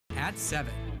at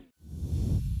 7.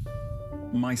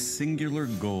 My singular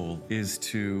goal is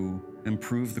to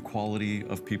improve the quality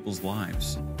of people's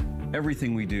lives.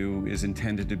 Everything we do is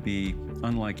intended to be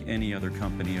unlike any other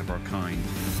company of our kind.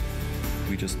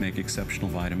 We just make exceptional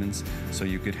vitamins so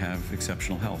you could have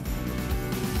exceptional health.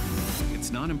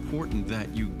 It's not important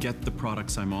that you get the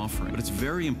products I'm offering, but it's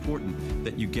very important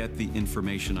that you get the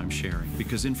information I'm sharing,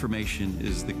 because information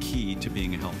is the key to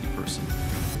being a healthy person.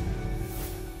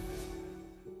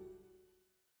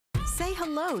 Say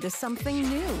hello to something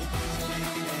new.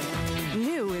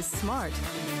 New is smart.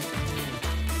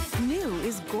 New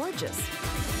is gorgeous.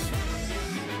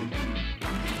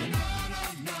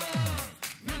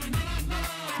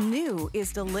 New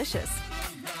is delicious.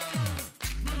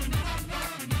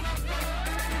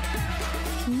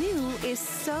 New is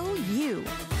so you.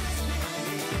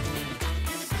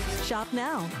 Shop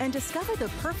now and discover the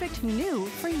perfect new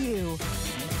for you.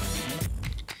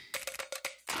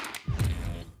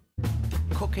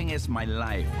 Cooking is my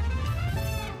life.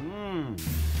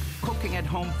 Cooking at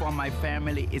home for my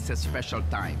family is a special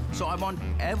time. So I want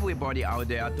everybody out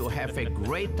there to have a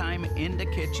great time in the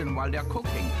kitchen while they're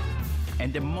cooking.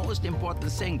 And the most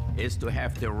important thing is to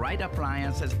have the right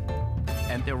appliances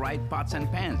and the right pots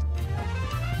and pans.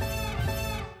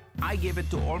 I give it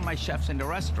to all my chefs in the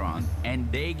restaurant,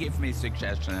 and they give me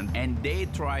suggestions, and they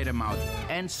try them out.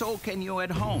 And so can you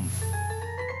at home.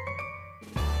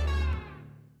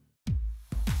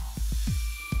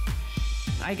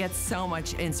 I get so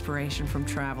much inspiration from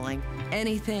traveling.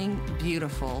 Anything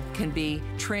beautiful can be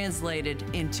translated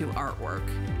into artwork.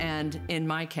 And in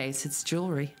my case, it's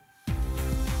jewelry.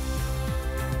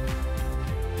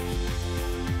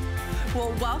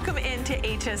 Well, welcome into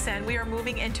HSN. We are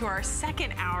moving into our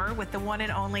second hour with the one and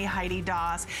only Heidi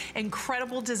Daus,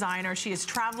 incredible designer. She has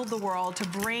traveled the world to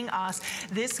bring us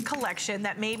this collection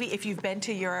that maybe if you've been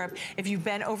to Europe, if you've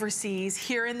been overseas,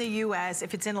 here in the US,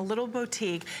 if it's in a little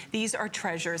boutique, these are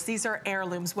treasures. These are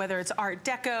heirlooms, whether it's Art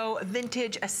Deco,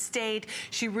 vintage, estate.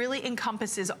 She really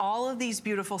encompasses all of these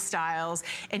beautiful styles.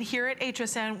 And here at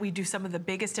HSN, we do some of the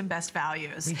biggest and best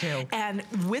values. We do. And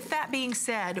with that being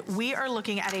said, we are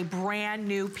looking at a brand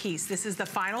new piece. This is the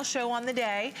final show on the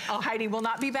day. Heidi will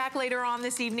not be back later on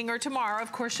this evening or tomorrow.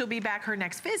 Of course, she'll be back her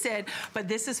next visit, but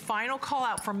this is final call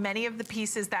out for many of the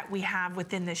pieces that we have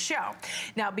within this show.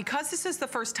 Now, because this is the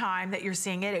first time that you're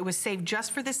seeing it, it was saved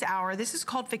just for this hour. This is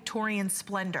called Victorian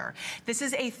Splendor. This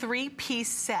is a 3-piece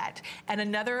set and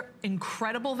another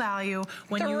incredible value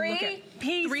when you look at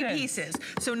 3 pieces.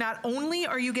 So not only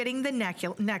are you getting the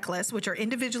necklace, which are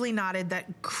individually knotted, that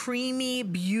creamy,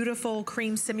 beautiful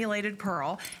cream simulated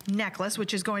pearl necklace,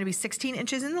 which is going to be 16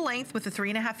 inches in the length with a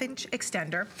 3.5-inch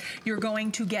extender. You're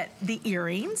going to get the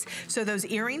earrings. So those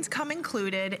earrings come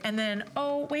included. And then,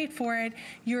 oh, wait for it,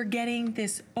 you're getting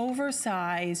this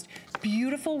oversized,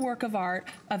 beautiful work of art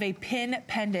of a pin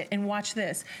pendant. And watch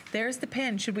this. There's the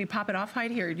pin. Should we pop it off,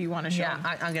 Heidi, or do you want to show?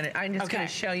 Yeah, I'm just gonna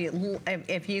show you,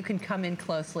 if you can come in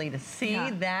closely to see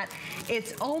that.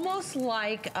 It's almost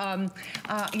like,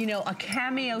 you know, a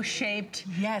cameo-shaped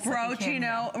brooch, you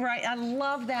know, right? I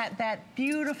love that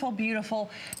beautiful, beautiful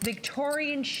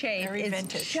Victorian shape. Very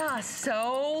vintage. It's just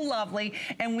so lovely.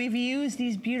 And we've used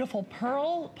these beautiful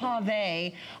pearl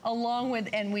pave along with,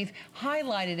 and we've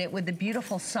highlighted it with the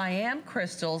beautiful cyan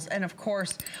crystals and of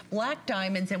course black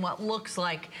diamonds and what looks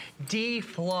like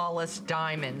flawless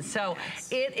diamonds. So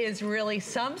it is really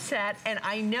some set, and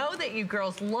I know that you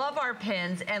girls love our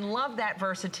pins and love that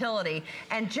versatility.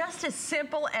 And just as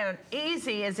simple and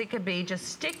easy as it could be, just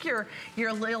stick your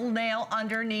little nail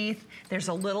underneath. There's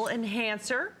a little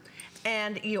enhancer,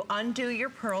 and you undo your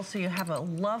pearls so you have a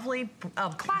lovely,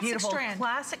 beautiful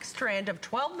classic strand of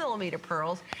 12mm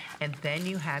pearls, and then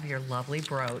you have your lovely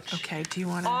brooch. Okay, do you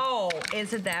want to? Oh,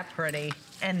 isn't that pretty?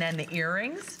 And then the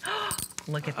earrings.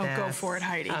 Look at that. Oh, go for it,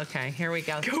 Heidi. Okay, here we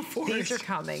go. Go for it. These are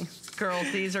coming.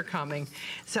 Girls, these are coming.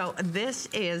 So this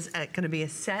is going to be a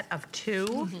set of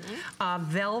 2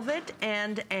 velvet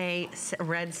and a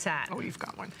red satin. Oh, you've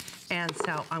got one. And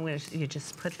so I'm going to, you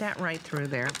just put that right through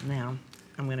there. Now,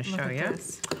 I'm going to show you.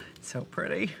 This. So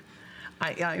pretty.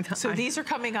 So these are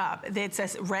coming up. It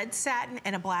says red satin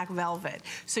and a black velvet.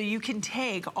 So you can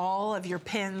take all of your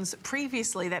pins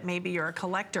previously that maybe you're a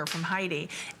collector from Heidi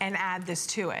and add this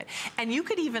to it. And you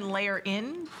could even layer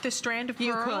in the strand of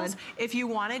pearls if you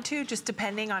wanted to, just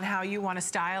depending on how you want to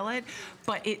style it.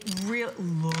 but it really,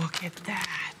 look at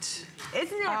that.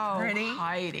 Isn't that pretty?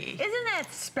 Heidi. Isn't that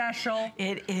special?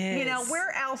 It is. You know,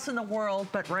 where else in the world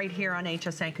but right here on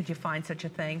HSN could you find such a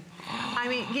thing? I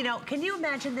mean, you know, can you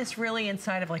imagine this really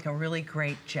inside of like a really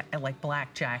great like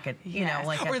black jacket? You know,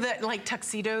 like or the like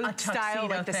tuxedo style,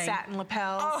 like the satin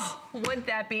lapels. Oh, wouldn't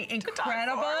that be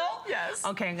incredible? Yes.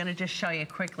 Okay, I'm gonna just show you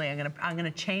quickly. I'm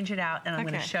gonna change it out and I'm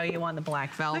gonna show you on the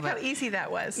black velvet. Look how easy that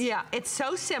was. Yeah, it's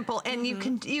so simple, and you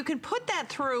can put that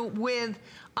through with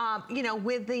you know,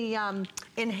 with the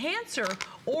enhancer,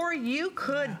 or you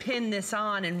could pin this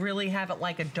on and really have it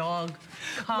like a dog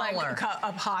collar. Like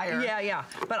up higher. Yeah, yeah.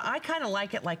 But I kind of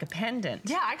like it like a pendant.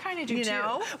 Yeah, I kind of do too.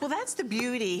 Know? Well, that's the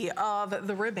beauty of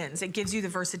the ribbons. It gives you the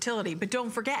versatility. But don't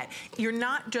forget, you're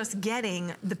not just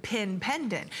getting the pin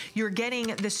pendant. You're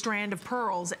getting the strand of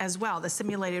pearls as well, the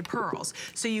simulated pearls.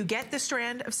 So you get the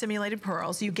strand of simulated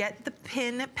pearls, you get the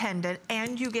pin pendant,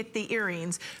 and you get the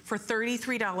earrings for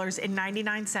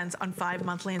 $33.99 on 5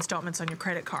 monthly installments on your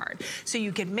credit card. So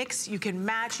you can mix, you can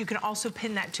match, you can also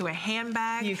pin that to a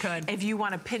handbag. You could. If you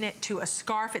want to pin it to a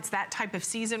scarf, it's that type of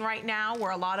season right now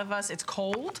where a lot of us, it's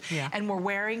cold, and we're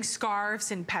wearing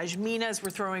scarves and pashminas we're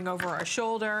throwing over our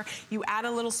shoulder. You add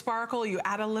a little sparkle, you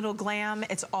add a little glam,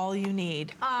 it's all you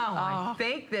need. Oh, I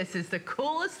think this is the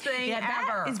coolest thing ever.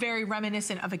 That is very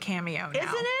reminiscent of a cameo now.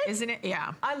 Isn't it? Isn't it?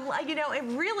 Yeah. You know, it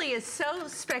really is so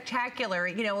spectacular.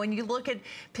 You know, when you look at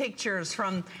pictures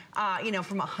from, you know,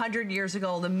 from 100 years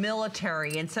ago, the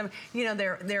military and some, you know,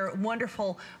 their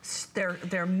wonderful,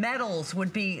 their medals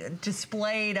would be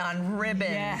displayed on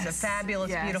ribbons, a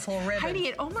fabulous, beautiful ribbon. Heidi,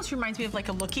 it almost reminds me of like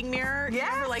a looking mirror. Yeah.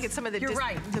 Remember, like in some of the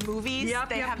the movies,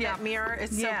 they have that mirror.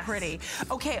 It's so pretty.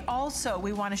 Okay, also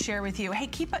we want to share with you, hey,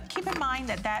 keep in mind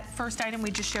that that first item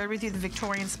we just shared with you, the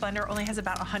Victorian Splendor, only has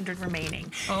about 100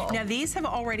 remaining. Now these have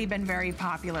already been very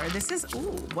popular. This is,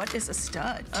 ooh, what is a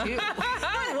stud too?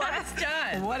 What a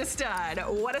stud. What a stud.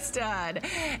 What a stud.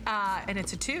 And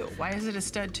it's a 2. Why is it a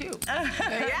stud 2?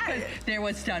 Yeah. There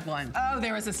was stud 1. Oh,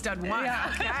 there was a stud 1.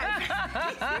 Yeah.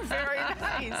 Okay. Very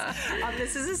nice.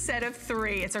 This is a set of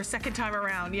 3. It's our second time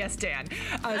around. Yes, Dan.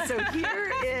 So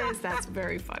here is, that's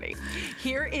very funny.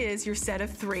 Here is your set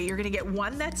of 3. You're going to get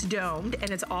one that's domed, and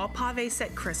it's all pave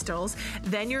set crystals.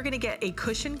 Then you're going to get a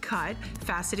cushion cut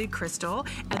faceted crystal,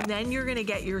 and then you're going to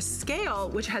get your scale,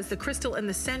 which has the crystal in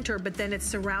the center, but then it's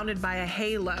surrounded by a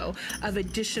halo of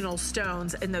additional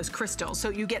stones in those crystals. So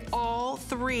you get all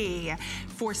 3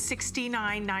 for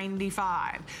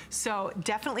 $69.95. So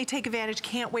definitely take advantage.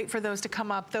 Can't wait for those to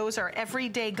come up. Those are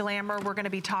everyday glamour we're going to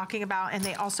be talking about, and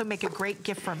they also make a great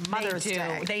gift for Mother's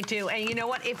Day. They do. And you know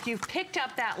what? If you've picked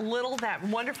up that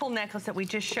wonderful necklace that we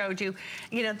just showed you,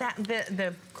 you know, that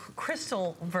the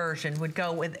crystal version would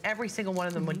go with every single one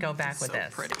of them would go back with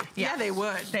this. Pretty. Yeah, they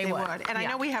would. They would. And I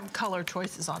know we have color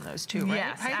choices on those too, right?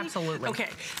 Yes, Heidi? absolutely. Okay,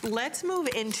 let's move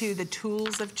into the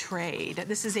tools of trade.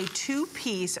 This is a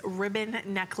 2-piece ribbon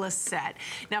necklace set.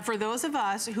 Now, for those of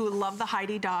us who love the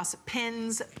Heidi Daus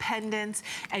pins, pendants,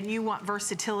 and you want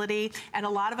versatility, and a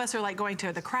lot of us are like going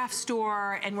to the craft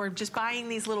store and we're just buying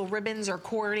these little ribbons or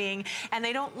cording, and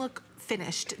they don't look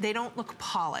finished. They don't look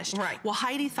polished. Right. Well,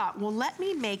 Heidi thought, well, let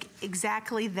me make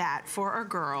exactly that for our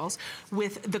girls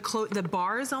with the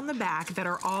bars on the back that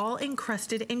are all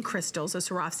encrusted in crystals, the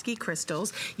Swarovski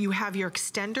crystals. You have your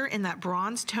extender in that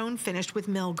bronze tone finished with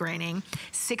mill graining,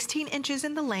 16 inches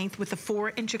in the length with a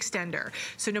 4-inch extender.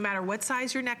 So no matter what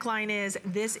size your neckline is,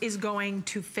 this is going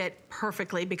to fit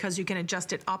perfectly because you can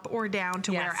adjust it up or down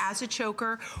to wear as a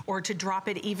choker or to drop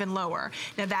it even lower.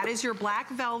 Now that is your black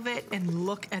velvet, and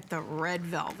look at the red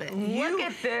velvet. Look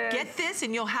at this. Get this,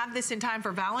 and you'll have this in time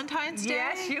for Valentine's Day.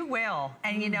 Yes, you will.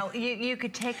 And you know, you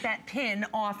could take that pin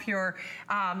off your,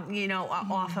 you know,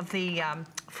 off of the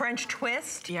French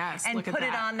twist. Yes, and put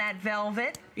it on that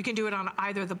velvet. You can do it on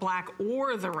either the black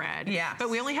or the red. Yes. But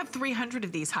we only have 300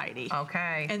 of these, Heidi.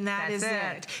 Okay. And that's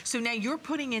it. So now you're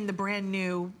putting in the brand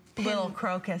new little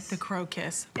crocus. The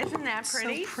crocus. Isn't that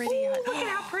pretty? So pretty. Ooh, look at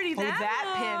how pretty that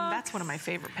that pin, that's one of my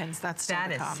favorite pins. That's still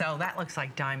to come. So, that looks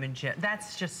like diamond jet.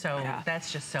 That's just so,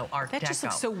 that's just so art deco. That just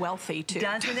looks so wealthy too.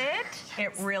 Doesn't it?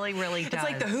 It really, really does. It's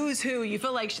like the who's who. You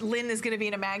feel like Lynn is going to be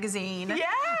in a magazine.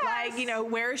 Yes. Like, you know,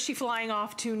 where is she flying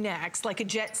off to next? Like a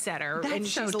jet setter. That's and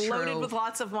she's so loaded with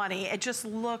lots of money. It just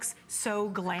looks so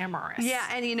glamorous. Yeah,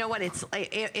 and you know what?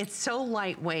 It's so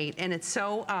lightweight and it's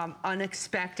so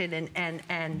unexpected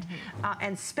and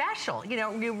special. You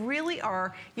know, you really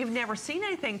are, you've never seen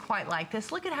anything quite like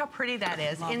this. Look at how pretty that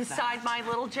is inside my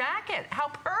little jacket. How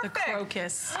perfect. The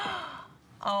crocus.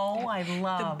 Oh, I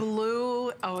love. The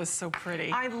blue, oh, it's so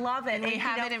pretty. I love it. And we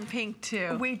have it in pink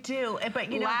too. We do,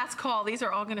 but you know. Last call, these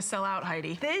are all gonna sell out,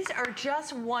 Heidi. These are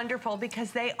just wonderful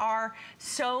because they are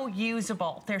so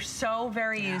usable. They're so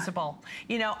very usable.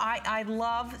 You know, I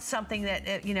love something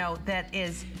that, you know, that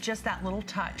is just that little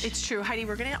touch. It's true. Heidi,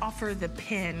 we're gonna offer the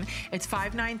pin. It's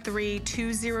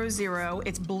 593200.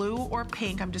 It's blue or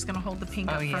pink. I'm just gonna hold the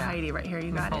pink up for Heidi right here.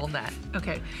 You got it? Hold that.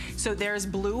 Okay, so there's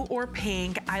blue or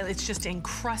pink. It's just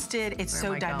encrusted. It's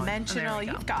so dimensional. Oh,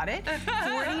 You've got it.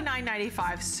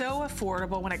 $49.95. So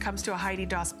affordable when it comes to a Heidi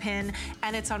Daus pin,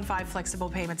 and it's on 5 flexible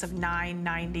payments of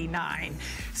 $9.99.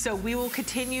 So we will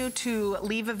continue to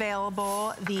leave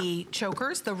available the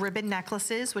chokers, the ribbon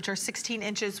necklaces, which are 16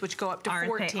 inches, which go up to 14.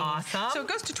 Aren't they awesome? So it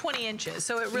goes to 20 inches.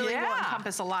 So it really will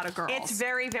encompass a lot of girls. It's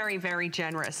very, very, very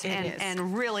generous. It is.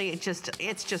 And really,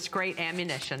 it's just great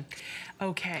ammunition.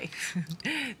 Okay,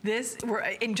 we're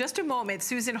in just a moment.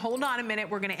 Susan, hold on a minute.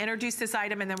 We're gonna introduce this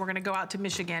item and then we're gonna go out to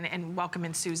Michigan and welcome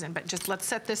in Susan, but just let's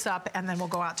set this up and then we'll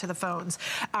go out to the phones.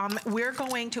 We're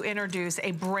going to introduce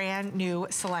a brand new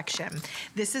selection.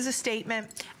 This is a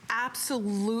statement.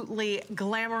 Absolutely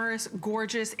glamorous,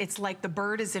 gorgeous. It's like the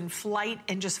bird is in flight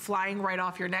and just flying right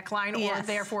off your neckline, or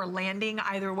therefore landing,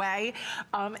 either way.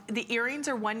 The earrings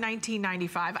are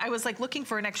 $119.95. I was like looking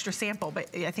for an extra sample,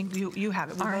 but I think you have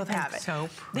it. We both have it. So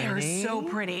pretty. They're so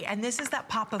pretty. And this is that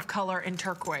pop of color in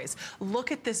turquoise.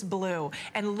 Look at this blue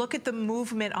and look at the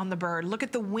movement on the bird. Look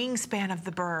at the wingspan of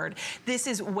the bird. This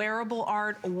is wearable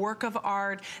art, work of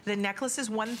art. The necklace is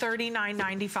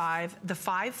 $139.95. The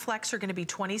 5 flex are going to be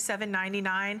 $27.99,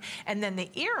 and then the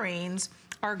earrings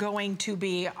are going to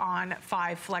be on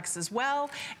 5 flex as well,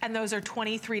 and those are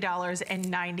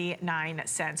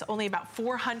 $23.99. Only about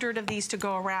 400 of these to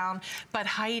go around, but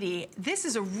Heidi, this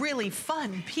is a really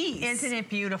fun piece. Isn't it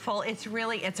beautiful? It's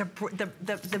really,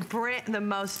 the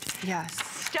most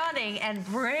stunning and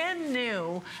brand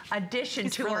new addition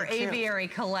to our aviary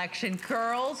collection.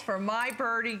 Girls, for my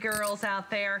birdie girls out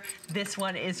there, this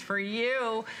one is for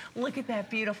you. Look at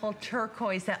that beautiful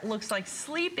turquoise that looks like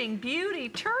Sleeping Beauty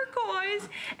turquoise.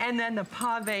 And then the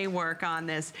pave work on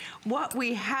this. What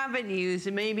we haven't used,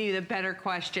 and maybe the better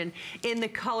question, in the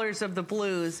colors of the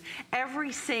blues,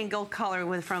 every single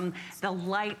color from the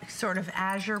light sort of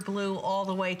azure blue all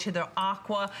the way to the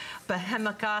aqua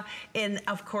bohemica, and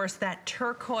of course that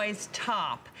turquoise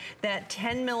top, that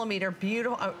 10 millimeter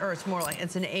beautiful, or it's more like,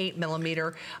 it's an 8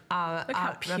 millimeter look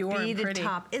how pure beaded and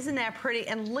top. Isn't that pretty?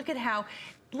 And look at how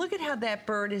that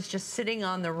bird is just sitting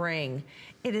on the ring.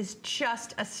 It is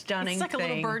just a stunning thing. It's like a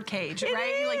little bird cage,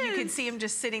 right? Like you can see him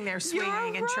just sitting there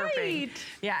swinging and chirping.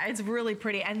 Yeah, it's really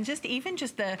pretty. And even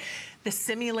just the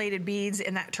simulated beads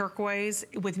in that turquoise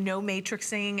with no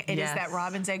matrixing. It is that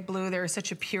robin's egg blue. There is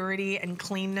such a purity and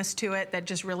cleanness to it that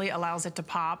just really allows it to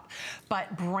pop.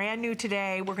 But brand new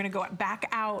today, we're gonna go back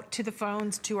out to the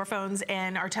phones, to our phones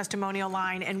and our testimonial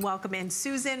line, and welcome in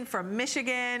Susan from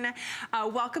Michigan.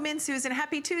 Welcome in, Susan.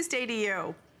 Happy Tuesday to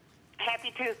you.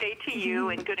 Happy Tuesday to you,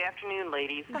 and good afternoon,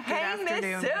 ladies. Hey, Miss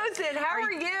Susan, how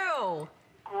are you?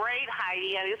 Great,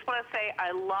 Heidi. I just want to say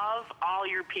I love all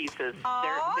your pieces.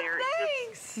 Oh,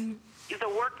 thanks. The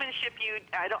workmanship,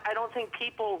 I don't think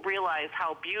people realize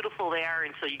how beautiful they are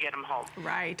until you get them home.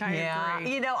 Right, I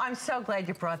agree. You know, I'm so glad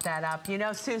you brought that up. You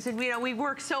know, Susan, you know, we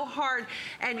work so hard,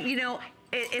 and you know,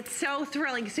 it's so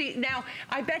thrilling. See, now,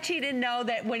 I bet you didn't know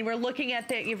that when we're looking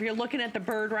at if you're looking at the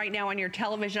bird right now on your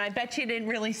television, I bet you didn't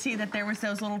really see that there was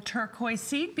those little turquoise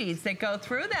seed beads that go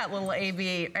through that little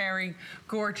aviary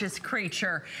gorgeous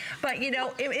creature. But, you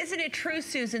know, isn't it true,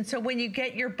 Susan? So when you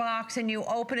get your box and you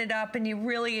open it up and you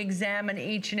really examine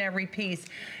each and every piece,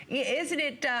 isn't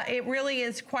it, it really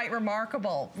is quite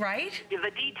remarkable, right?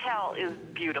 The detail is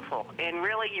beautiful. And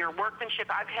really, your workmanship,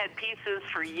 I've had pieces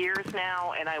for years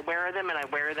now, and I wear them, and I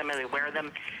wear them, and I wear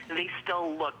them, and they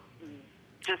still look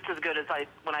just as good as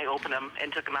when I opened them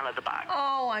and took them out of the box.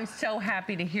 Oh, I'm so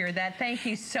happy to hear that. Thank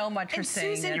you so much for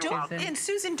saying that, Susan. And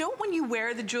Susan, don't when you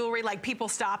wear the jewelry, like people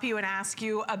stop you and ask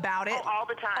you about it? Oh, all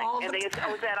the time. And they said,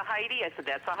 oh, is that a Heidi? I said,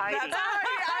 that's a Heidi. That's a Heidi.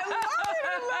 I love it.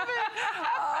 I love it.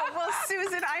 Oh, well,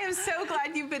 Susan, I am so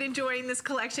glad you've been enjoying this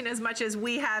collection as much as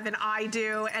we have and I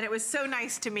do. And it was so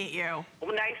nice to meet you.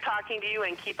 Well, nice talking to you,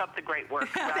 and keep up the great work.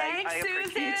 Thanks,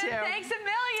 Susan. You too. Thanks a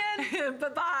million.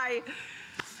 Bye-bye.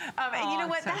 And you know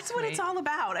what? So That's what it's all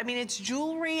about. I mean, it's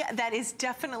jewelry that is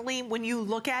definitely, when you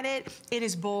look at it, it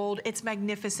is bold, it's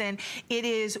magnificent, it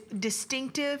is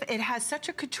distinctive, it has such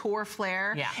a couture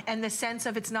flair, and the sense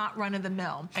of it's not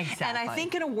run-of-the-mill. Exactly. And I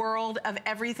think in a world of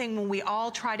everything, when we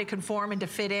all try to conform and to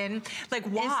fit in, like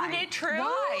why? Isn't it true?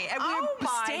 Why? And we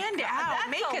stand God, out,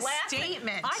 that's make a last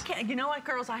statement. I can't, you know what,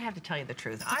 girls, I have to tell you the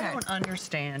truth. Okay. I don't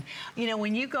understand. You know,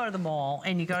 when you go to the mall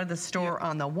and you go to the store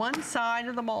on the one side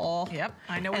of the mall. Yep,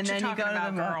 I know what you're talking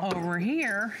talking about, girl. Over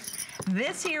here,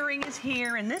 this earring is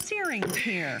here and this earring is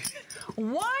here.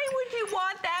 Why would you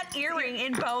want that earring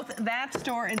in both that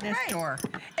store and this store?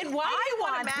 And why do you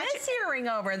want to match this earring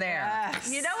over there?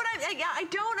 Yes. You know what I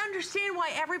don't understand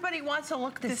why everybody wants to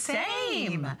look the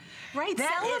same. Right,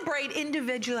 celebrate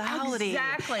individuality.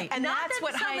 Exactly. And not that's that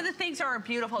what some of the things aren't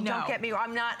beautiful. No. Don't get me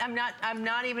wrong. I'm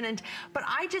not even in, but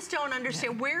I just don't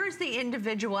understand where is the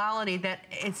individuality that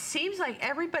it seems like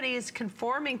everybody is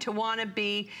conforming to want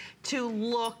to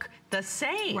look the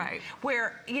same. Right.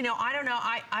 Where, you know, I don't know,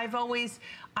 I've always,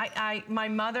 my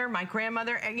mother, my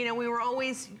grandmother, you know, we were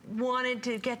always wanted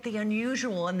to get the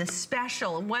unusual and the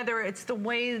special, and whether it's the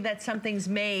way that something's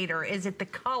made, or is it the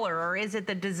color, or is it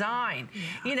the design,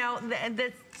 you know,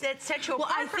 that sets you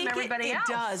apart from everybody else.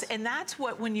 It does, and that's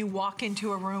what, when you walk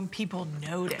into a room, people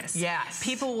notice. Yes.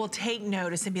 People will take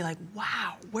notice and be like,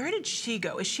 wow, where did she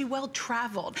go? Is she well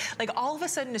traveled? Like, all of a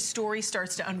sudden a story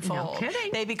starts to unfold. No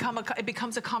kidding. It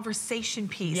becomes a conversation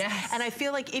piece. Yes. And I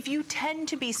feel like if you tend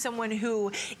to be someone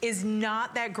who is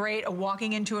not that great at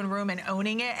walking into a room and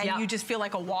owning it, and you just feel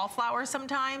like a wallflower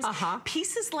sometimes,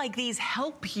 pieces like these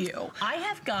help you. I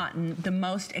have gotten the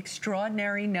most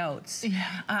extraordinary notes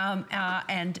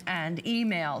and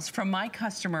emails from my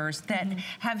customers that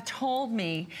have told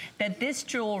me that this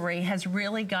jewelry has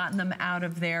really gotten them out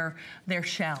of their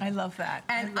shell. I love that.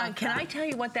 And can I tell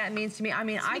you what that means to me? I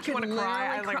mean, I can literally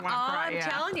cry. I'm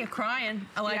telling you, crying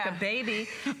like a baby.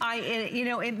 You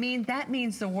know, that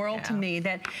means the world to me.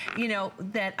 That, you know,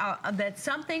 that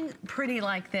something pretty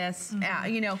like this,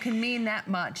 you know, can mean that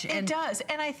much. It does.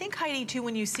 And I think, Heidi, too,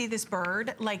 when you see this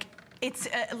bird, like,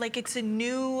 it's a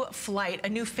new flight, a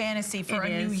new fantasy for a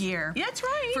new year. That's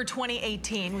right. For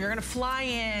 2018. We're going to fly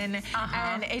in,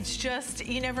 and it's just,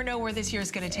 you never know where this year's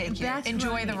going to take you. That's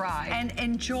enjoy the ride. And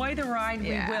enjoy the ride,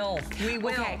 we will. We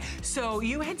will. Okay, so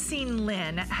you had seen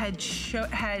Lynn had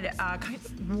kind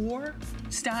of war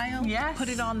style. Yes. Put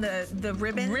it on the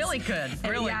ribbons. Really good.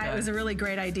 Really good. It was a really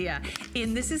great idea.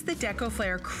 And this is the Deco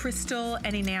Flare crystal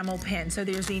and enamel pin. So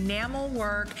there's enamel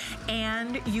work,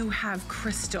 and you have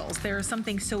crystals. There's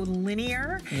something so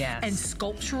linear and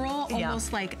sculptural,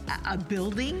 almost like a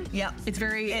building. Yep. It's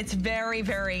very,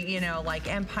 very, you know, like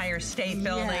Empire State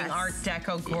Building, Art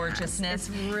Deco gorgeousness.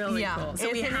 It's really cool. So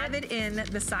we have it in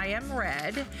the cyan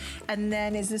red, and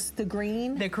then is this the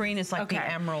green? The green is like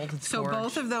the emerald. It's so gorgeous.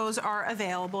 both of those are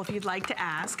available if you'd like to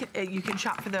ask. You can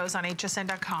shop for those on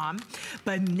hsn.com.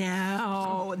 But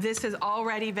now this has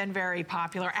already been very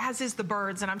popular, as is the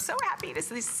birds, and I'm so happy to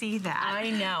see that. I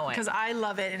know it. Because I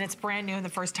love it, and it's brand new the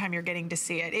first time you're getting to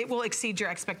see it. It will exceed your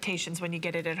expectations when you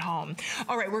get it at home.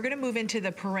 All right, we're going to move into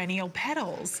the perennial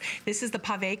petals. This is the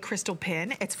pave crystal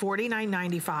pin. It's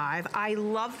 $49.95. I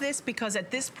love this because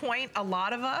at this point, a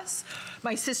lot of us,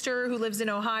 my sister who lives in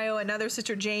Ohio, another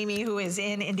sister Jamie who is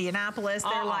in Indianapolis,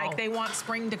 they're like, they want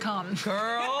spring to come.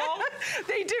 Girl.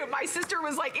 They do. My sister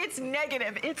was like, it's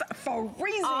negative. It's freezing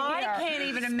here. I can't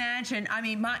even imagine. I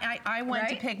mean, I went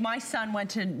to pick, my son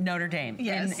went to Notre Dame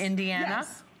in Indiana.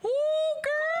 Yes. Ooh,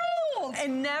 girl!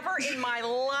 And never in my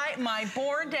life, my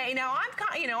born day. Now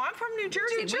I'm from New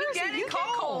Jersey. We get it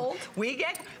cold. We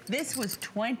get. This was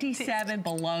 27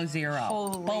 below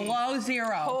zero. Below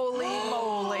zero. Holy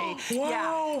moly! Whoa.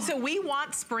 Yeah. So we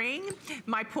want spring.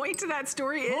 My point to that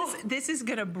story is this is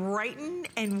going to brighten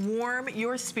and warm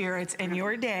your spirits and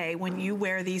your day when you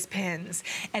wear these pins,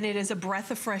 and it is a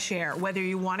breath of fresh air. Whether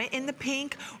you want it in the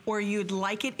pink or you'd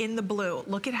like it in the blue.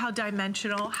 Look at how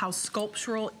dimensional, how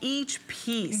sculptural each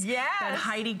piece that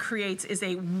Heidi creates is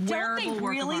a wearable Don't they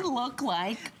really look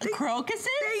like crocuses?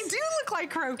 They do look like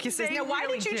crocuses. Now, why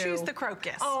did you choose the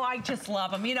crocus? Oh, I just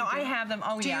love them. You know, I have them.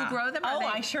 Oh, do you grow them? Oh,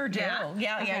 I sure do.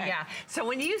 Yeah. So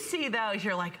when you see those,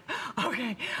 you're like,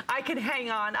 okay, I can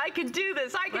hang on. I can do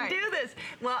this. I can do this.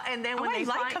 Well, and then when they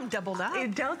like them doubled up.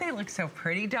 Don't they look so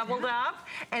pretty doubled up?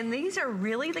 And these are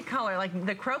really the color. Like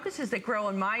the crocuses that grow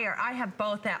in my yard, I have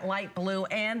both that light blue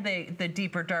and the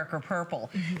deeper, darker purple.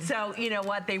 So, you know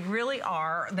what? They really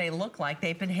are. They look like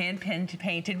they've been hand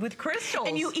painted with crystals.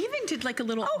 And you even did like a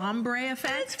little ombre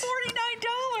effect. It's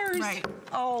 $49. Right.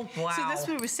 Oh, wow. So that's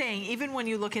what we were saying. Even when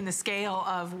you look in the scale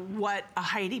of what a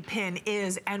Heidi pin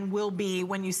is and will be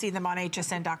when you see them on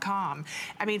hsn.com,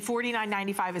 I mean,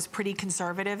 $49.95 is pretty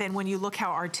conservative. And when you look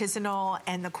how artisanal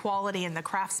and the quality and the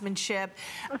craftsmanship,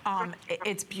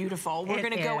 it's beautiful. We're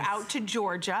going to go out to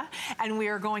Georgia, and we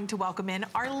are going to welcome in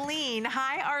Arlene.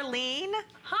 Hi, Arlene.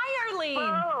 Hi, Arlene.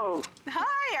 Oh.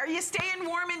 Hi. Are you staying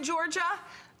warm in Georgia?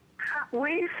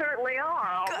 We certainly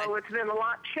are, although it's been a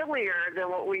lot chillier than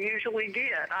what we usually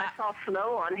get. I saw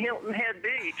snow on Hilton Head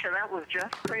Beach, and that was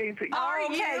just crazy. Oh,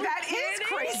 okay, that is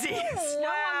crazy. Snow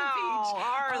on the beach.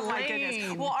 Arlene. Oh, my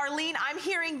goodness. Well, Arlene, I'm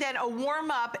hearing that a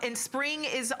warm-up and spring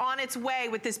is on its way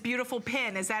with this beautiful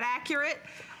pin. Is that accurate?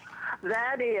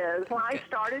 That is. I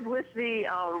started with the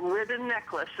ribbon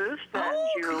necklaces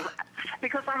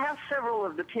because I have several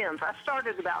of the pins. I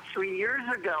started about 3 years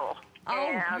ago.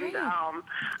 And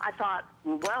I thought,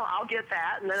 well, I'll get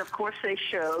that. And then, of course, they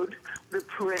showed the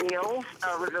perennials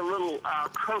with a little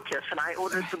crocus, and I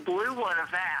ordered the blue one of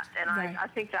that, and I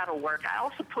think that'll work. I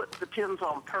also put the pins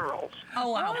on pearls. Oh,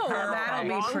 wow. That'll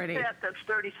be pretty. A long set that's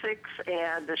 36,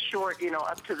 and the short,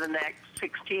 up to the neck,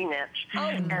 16-inch. Oh,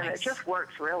 and it just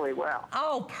works really well.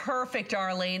 Oh, perfect,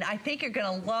 Arlene. I think you're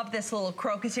going to love this little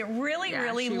crocus. It really,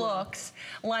 really looks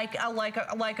like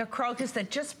a crocus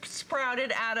that just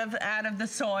sprouted out of the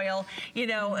soil.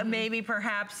 Maybe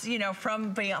perhaps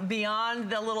from beyond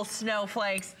the little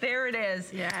snowflakes. There it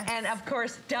is. Yes. And of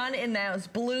course, done in those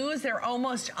blues. They're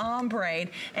almost ombre.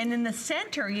 And in the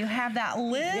center, you have that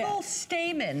little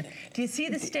stamen. Do you see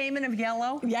the stamen of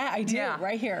yellow? Yeah, I do.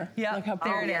 Right here. Yeah. Look how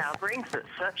there it is. It brings it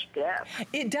such depth.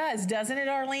 It does, doesn't it,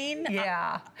 Arlene?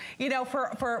 Yeah. For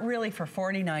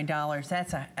 $49,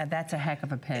 that's a heck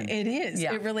of a pin. It is.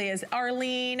 Yeah. It really is.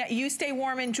 Arlene, you stay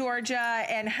warm in Georgia,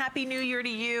 and Happy New Year to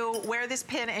you. Wear this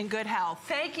pin in good health.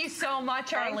 Thank you so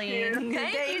much, Arlene.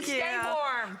 Thank you. Stay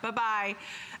warm. Bye-bye.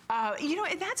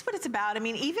 And that's what it's about. I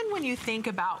mean, even when you think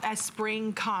about as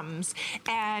spring comes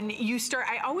and you start,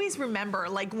 I always remember,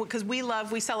 because we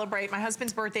celebrate my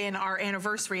husband's birthday and our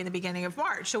anniversary in the beginning of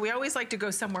March. So we always like to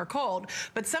go somewhere cold.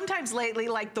 But sometimes lately,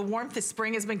 the warmth of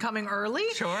spring has been coming early.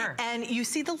 Sure. And you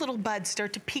see the little buds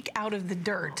start to peek out of the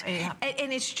dirt. Yeah.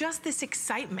 And it's just this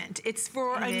excitement. It's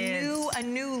for a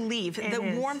new leaf. The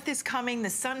warmth is coming, the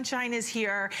sunshine is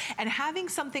here. And having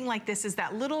something like this is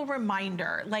that little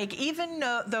reminder, even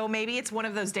though maybe it's one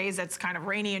of those days that's kind of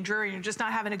rainy and dreary, you're just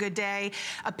not having a good day,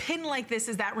 a pin like this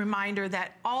is that reminder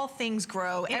that all things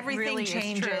grow, everything really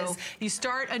changes. You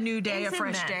start a new day, a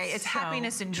fresh day. It's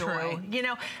happiness and joy.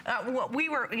 What we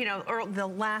were, the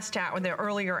last hour, the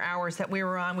earlier hours that we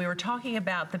were on, we were talking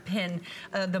about the pin,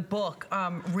 the book,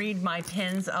 Read My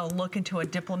Pins, a look into a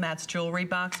diplomat's jewelry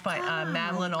box by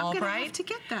Madeline Albright. I'm gonna have to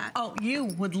get that. Oh, you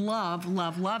would love,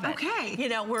 love, love it. Okay.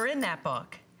 We're in that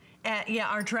book.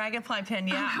 Our dragonfly pin,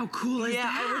 Oh, how cool is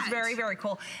that? Yeah, it was very, very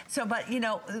cool. So, but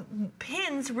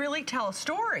pins really tell a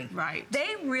story. Right.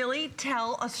 They really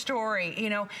tell a story.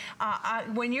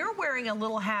 When you're wearing a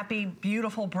little happy,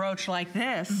 beautiful brooch like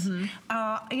this,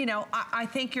 I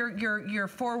think you're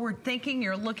forward thinking.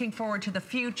 You're looking forward to the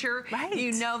future. Right.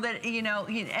 You know that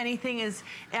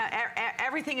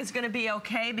everything is going to be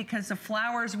okay because the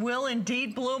flowers will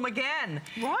indeed bloom again.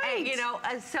 Right.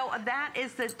 And, so that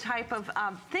is the type of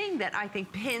thing that I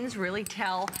think pins really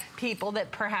tell people that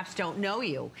perhaps don't know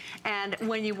you. And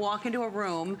when you walk into a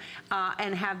room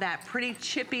and have that pretty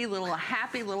chippy little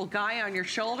happy little guy on your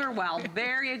shoulder, well,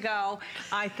 there you go.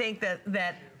 I think that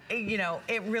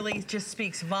it really just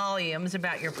speaks volumes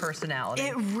about your personality.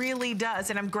 It really does.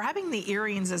 And I'm grabbing the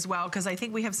earrings as well because I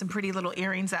think we have some pretty little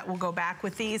earrings that will go back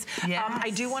with these. Yes. I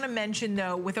do want to mention,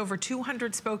 though, with over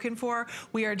 200 spoken for,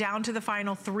 we are down to the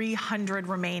final 300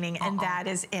 remaining, and that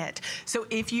is it. So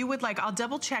if you would like, I'll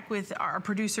double check with our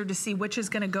producer to see which is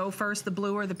going to go first, the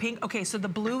blue or the pink. Okay, so the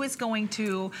blue is going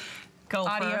to go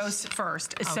Adios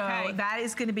first. Okay. So that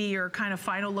is going to be your kind of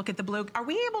final look at the blue. Are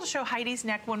we able to show Heidi's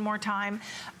neck one more time?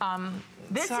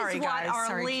 This is what guys.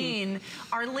 Arlene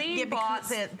bought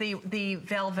the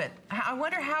velvet. I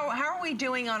wonder how are we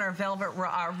doing on our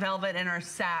velvet and our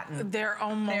satin? They're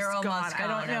almost gone. I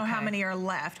don't know how many are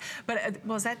left. But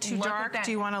was that too dark?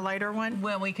 Do you want a lighter one?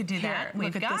 Well, we could do that.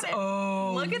 We've got it.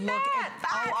 Oh, look at that.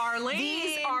 Oh, Arlene.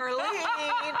 These Arlene.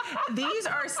 These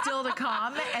are still to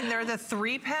come, and they're the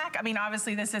 3-pack. I mean,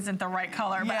 obviously this isn't the right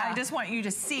color, but I just want you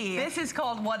to see. This is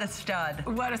called What a Stud.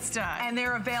 What a Stud. And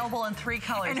they're available in 3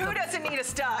 colors. And who doesn't need a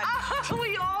stud?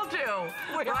 We all do.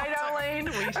 Right, Arlene?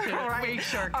 We should. Right. We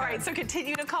sure can. All right, so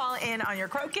continue to call in on your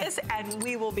crocus, and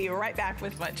we will be right back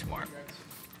with much more.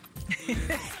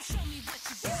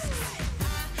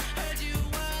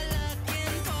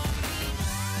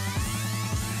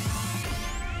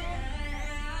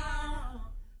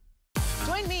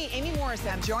 me, Amy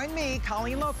Morrison. Join me,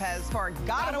 Colleen Lopez, for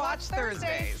Gotta Watch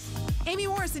Thursdays. Amy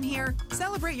Morrison here.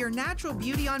 Celebrate your natural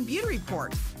beauty on Beauty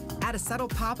Report. Add a subtle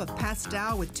pop of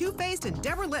pastel with Too Faced and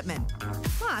Deborah Lippman.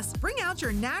 Plus, bring out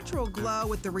your natural glow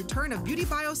with the return of Beauty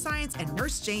Bioscience and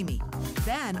Nurse Jamie.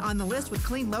 Then, on the list with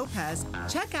Colleen Lopez,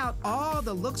 check out all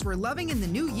the looks we're loving in the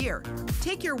new year.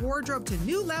 Take your wardrobe to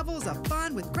new levels of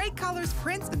fun with great colors,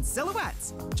 prints, and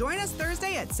silhouettes. Join us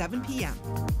Thursday at 7 p.m.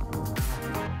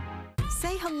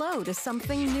 Say hello to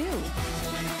something new.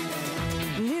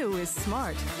 New is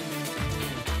smart.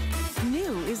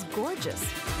 New is gorgeous.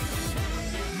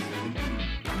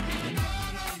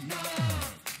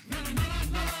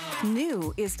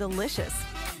 New is delicious.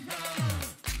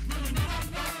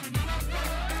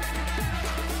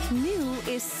 New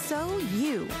is so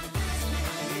you.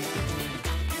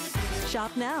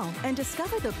 Shop now and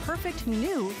discover the perfect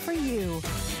new for you.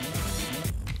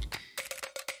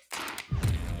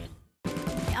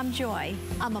 I'm Joy.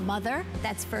 I'm a mother,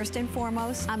 that's first and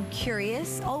foremost. I'm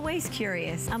curious, always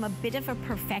curious. I'm a bit of a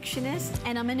perfectionist,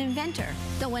 and I'm an inventor.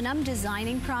 So when I'm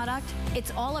designing product, it's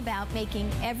all about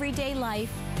making everyday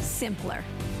life simpler.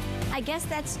 I guess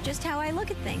that's just how I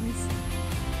look at things.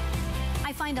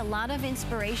 I find a lot of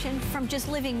inspiration from just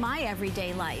living my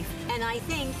everyday life. And I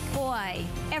think, boy,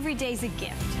 every day's a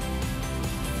gift.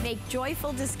 Make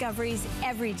joyful discoveries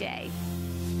every day.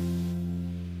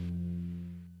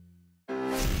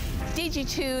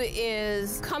 DG2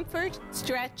 is comfort,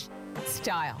 stretch,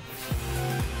 style.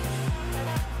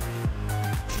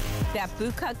 That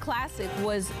bootcut classic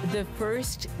was the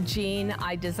first jean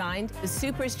I designed. The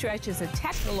Super Stretch is a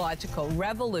technological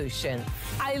revolution.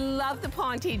 I love the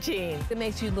Ponte jean. It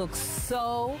makes you look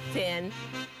so thin.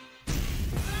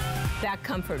 That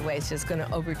comfort waist is going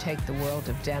to overtake the world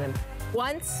of denim.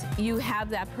 Once you have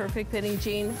that perfect fitting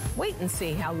jean, wait and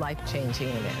see how life-changing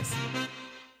it is.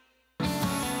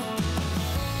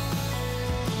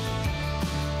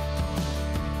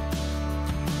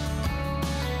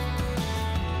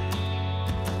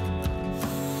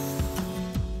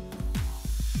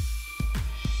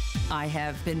 I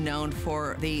have been known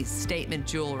for the statement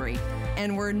jewelry,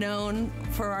 and we're known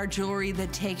for our jewelry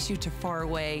that takes you to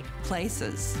faraway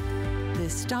places. The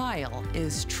style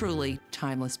is truly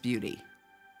timeless beauty.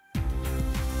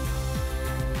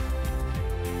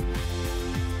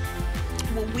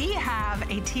 Well, we have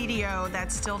a TDO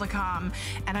that's still to come,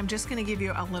 and I'm just gonna give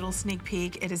you a little sneak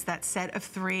peek. It is that set of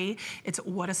 3. It's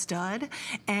What a Stud,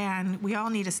 and we all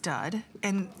need a stud,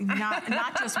 and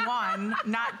not just one,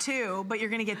 not 2, but you're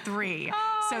gonna get 3.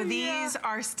 Oh, so these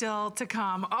are still to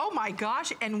come. Oh my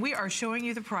gosh, and we are showing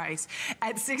you the price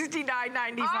at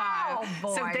 $69.95. Oh,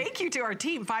 boy. So thank you to our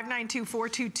team,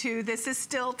 592-422. This is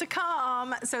still to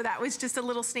come. So that was just a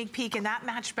little sneak peek, and that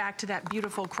matched back to that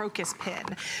beautiful crocus pin.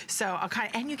 So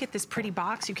and you get this pretty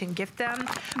box, you can gift them.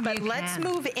 But let's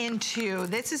move into,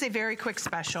 this is a very quick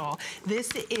special.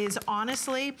 This is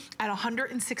honestly at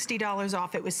 $160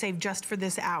 off. It was saved just for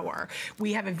this hour.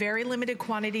 We have a very limited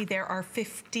quantity. There are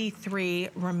 53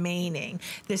 remaining.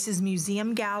 This is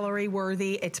museum gallery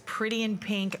worthy. It's pretty in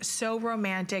pink, so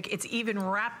romantic. It's even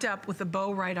wrapped up with a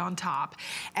bow right on top.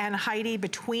 And Heidi,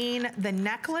 between the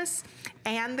necklace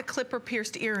and the clipper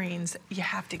pierced earrings, you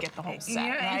have to get the whole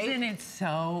set, right? Isn't it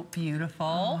so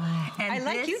beautiful? And I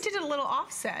like you did a little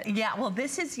offset. Yeah, well,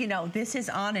 this is, you know, this is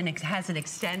on and it has an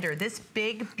extender. This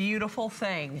big, beautiful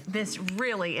thing. This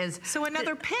really is. So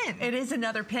another pin. It is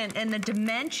another pin. And the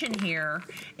dimension here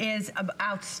is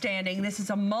outstanding. This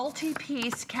is a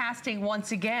multi-piece casting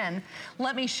once again.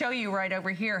 Let me show you right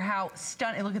over here how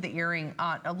stunning. Look at the earring.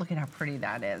 Look at how pretty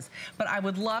that is. But I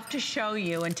would love to show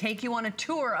you and take you on a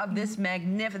tour of this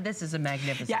magnificent. This is a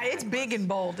magnificent. Yeah, it's big and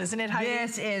bold, isn't it, Heidi?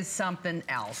 This is something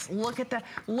else. Look at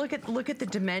the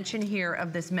dimension here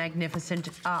of this magnificent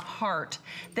heart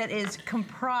that is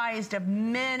comprised of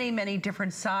many, many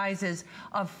different sizes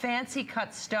of fancy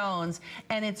cut stones,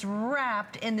 and it's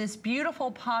wrapped in this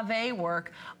beautiful pave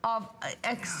work of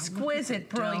exquisite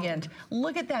brilliant.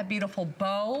 Look at that beautiful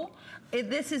bow.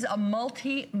 This is a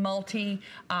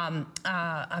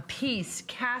piece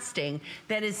casting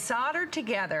that is soldered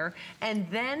together and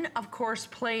then, of course,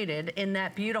 plated in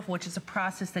that beautiful, which is a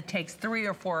process that takes 3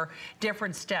 or 4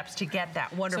 different steps to get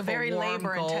that wonderful very warm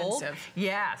labor gold. intensive.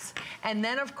 Yes. And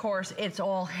then, of course, it's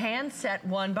all hand set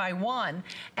one by one.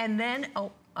 And then,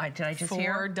 did I just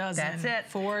hear? 4 dozen. That's it.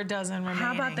 4 dozen remaining.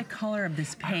 How about the color of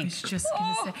this pink? I was just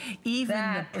gonna say, even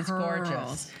that the is pearls.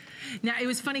 gorgeous. Now, it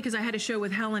was funny because I had a show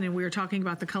with Helen and we were talking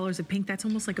about the colors of pink. That's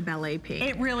almost like a ballet pink.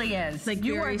 It really is. Like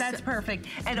that's perfect.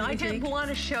 And I just want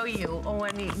to show you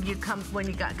when you come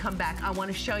back. I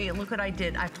want to show you. Look what I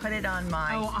did. I put it on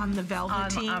my on the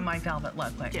velveteen on my velvet.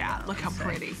 Look. Yeah, look how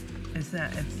pretty.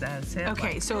 That's it.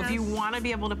 Okay, so if you want to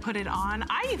be able to put it on,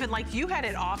 I even like you had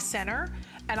it off center,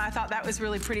 and I thought that was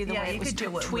really pretty the way it was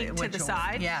tweaked to the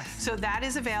side. Yes. So that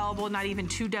is available. Not even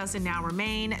 2 dozen now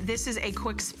remain. This is a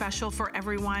quick special for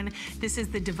everyone. This is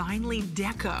the Divinely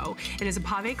Deco. It is a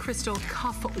pave crystal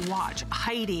cuff watch.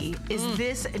 Heidi, is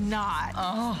this not?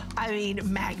 I mean,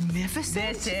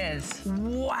 magnificent. This is.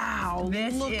 Wow.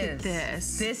 Look at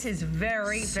this. This is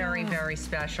very, very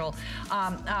special.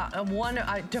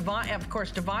 Of course,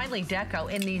 Divinely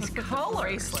Deco in these colors. The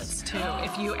bracelets too.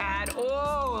 If you add,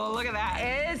 look at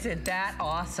that. Isn't that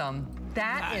awesome?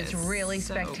 That is really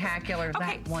spectacular.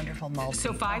 Okay. That wonderful multi.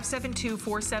 So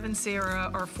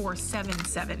 572-470 or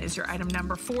 477 is your item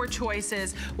number. 4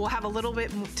 choices. We'll have a little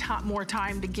bit more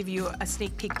time to give you a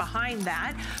sneak peek behind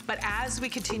that. But as we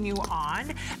continue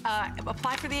on,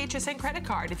 apply for the HSN credit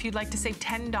card. If you'd like to save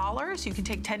 $10, you can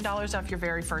take $10 off your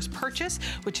very first purchase,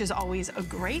 which is always a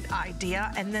great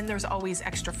idea. And then there's always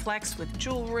extra flex with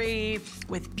jewelry,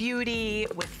 with beauty,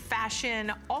 with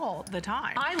fashion, all the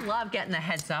time. I love getting the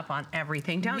heads up on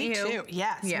everything, don't you? Me too.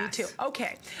 Yes, me too.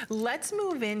 Okay, let's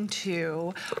move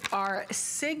into our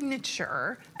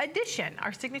signature edition.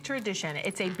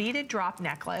 It's a beaded drop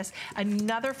necklace.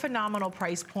 Another phenomenal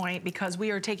price point because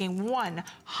we are taking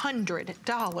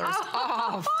 $100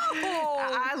 off.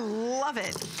 I love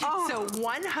it. So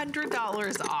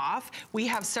 $100 off. We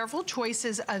have several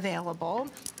choices available.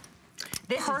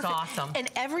 This is awesome. And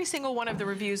every single one of the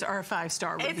reviews are a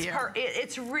 5-star review.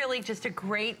 It's really just a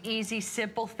great, easy,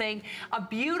 simple thing. A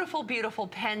beautiful, beautiful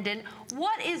pendant.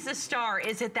 What is the star?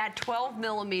 Is it that 12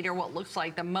 millimeter, what looks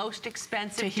like the most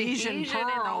expensive Tahitian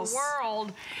pearls in the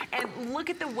world? And look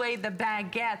at the way the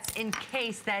bag gets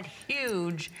encased that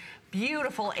huge,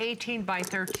 beautiful 18 by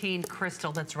 13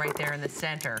 crystal that's right there in the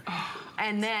center.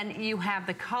 And then you have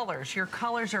the colors. Your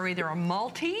colors are either a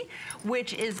multi,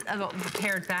 which is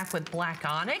paired back with black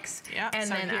onyx, and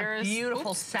then a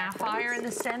beautiful sapphire in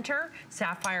the center,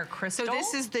 sapphire crystal. So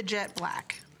this is the jet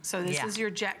black. So this is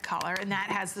your jet color, and that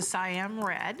has the cyan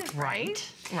red,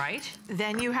 right? Right.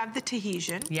 Then you have the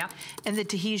Tahitian. Yep. And the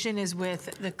Tahitian is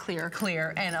with the clear.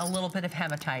 Clear, and a little bit of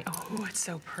hematite. Oh, it's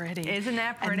so pretty. Isn't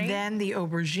that pretty? And then the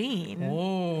aubergine.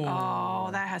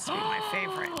 Oh, that has to be my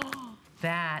favorite.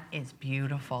 That is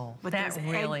beautiful. With that those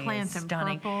really eggplants is and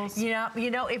stunning. purples. You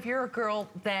know, if you're a girl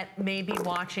that may be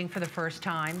watching for the first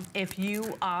time, if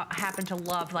you happen to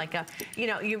love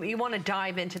you want to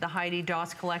dive into the Heidi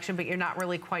Daus collection, but you're not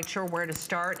really quite sure where to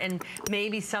start, and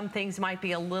maybe some things might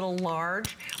be a little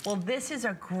large. Well, this is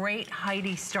a great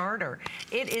Heidi starter.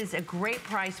 It is a great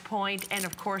price point, and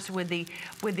of course, with the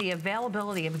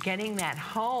availability of getting that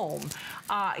home,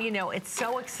 you know, it's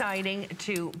so exciting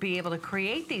to be able to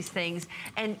create these things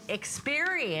and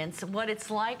experience what it's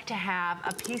like to have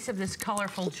a piece of this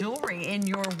colorful jewelry in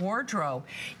your wardrobe.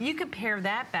 You could pair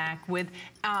that back with,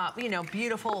 you know,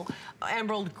 beautiful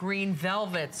emerald green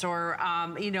velvets, or,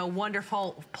 you know,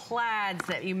 wonderful plaids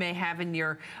that you may have in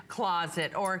your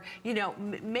closet, or, you know,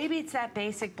 maybe it's that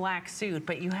basic black suit,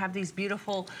 but you have these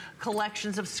beautiful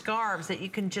collections of scarves that you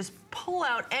can just pull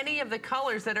out any of the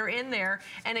colors that are in there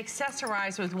and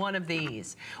accessorize with one of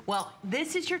these. Well,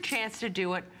 this is your chance to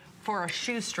do it for a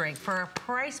shoestring, for a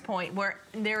price point where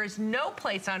there is no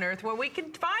place on earth where we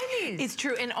can find these. It's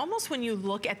true, and almost when you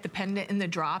look at the pendant in the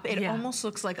drop, it almost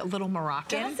looks like a little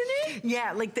Moroccan. Doesn't it?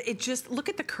 Yeah, like it just, look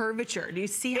at the curvature. Do you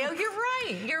see how? Oh,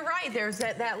 you're right. There's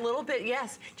that little bit,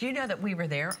 yes. Do you know that we were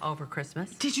there over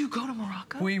Christmas? Did you go to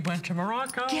Morocco? We went to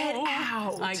Morocco. Get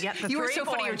out. I get the You were three so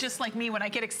funny. boys. You're just like me. When I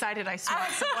get excited, I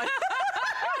sweat someone.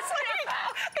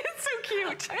 It's so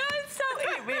cute.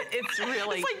 It's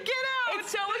really. It's like, get out.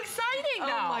 It's so exciting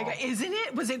now. Oh my God, isn't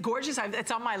it? Was it gorgeous?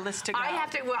 It's on my list to go. I have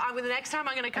to, the next time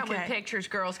I'm going to come with pictures,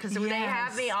 girls, because they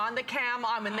have me on the camel.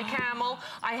 I'm in the camel.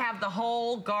 I have the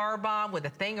whole garb on with a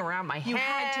thing around my head. You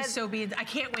had to so be, I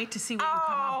can't wait to see what you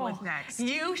come up with next.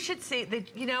 You should see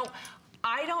that, you know,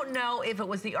 I don't know if it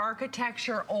was the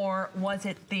architecture or was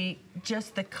it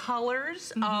just the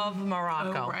colors of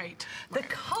Morocco. Oh, right. The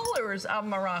colors of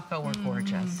Morocco were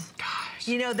gorgeous. Gosh.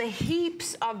 You know, the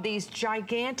heaps of these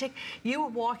gigantic, you were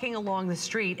walking along the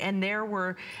street and there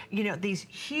were, you know, these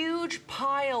huge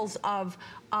piles of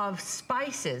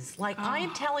spices. Like, I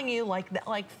am telling you,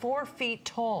 like 4 feet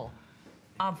tall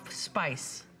of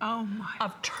spice. Oh my.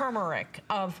 Of turmeric,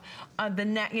 of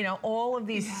you know, all of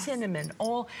these cinnamon,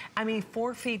 I mean,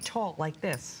 4 feet tall, like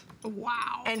this.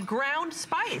 Wow. And ground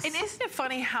spice. And isn't it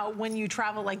funny how when you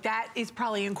travel like that is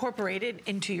probably incorporated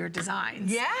into your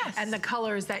designs? Yes. And the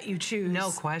colors that you choose. No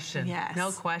question. Yes.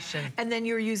 No question. And then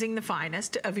you're using the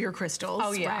finest of your crystals,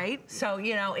 right? So,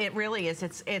 you know, it really is.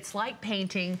 It's like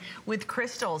painting with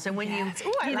crystals. And when you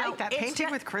I know, like that, painting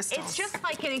with crystals. It's just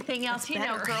like anything else, That's you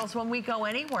know, better. girls, when we go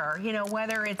anywhere, you know,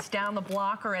 whether it's down the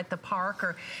block or at the park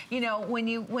or, you know, when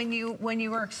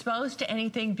you are exposed to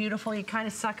anything beautiful, you kind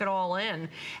of suck it all in.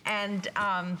 And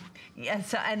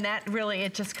and that really,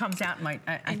 it just comes out in my,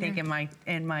 I think in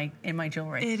my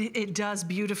jewelry. It does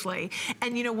beautifully.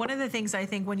 And you know, one of the things I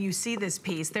think when you see this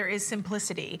piece, there is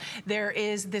simplicity. There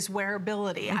is this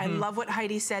wearability. I love what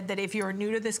Heidi said, that if you're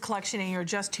new to this collection and you're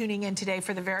just tuning in today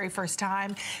for the very first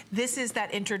time, this is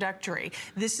that introductory.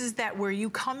 This is that where you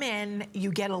come in,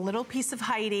 you get a little piece of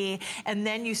Heidi, and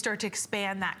then you start to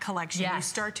expand that collection. Yes. You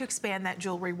start to expand that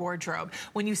jewelry wardrobe.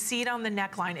 When you see it on the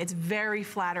neckline, it's very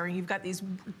flattering. You've got these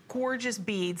gorgeous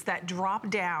beads that drop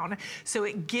down, so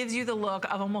it gives you the look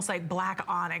of almost like black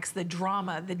onyx, the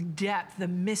drama, the depth, the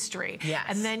mystery. Yes.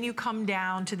 And then you come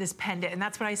down to this pendant, and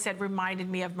that's what I said reminded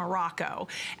me of Morocco.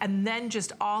 And then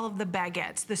just all of the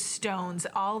baguettes, the stones,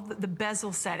 all of the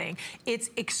bezel setting. It's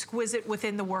exquisite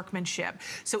within the workmanship.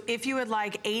 So if you would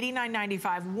like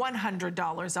 $89.95,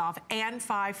 $100 off, and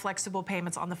 5 flexible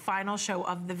payments on the final show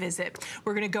of the visit,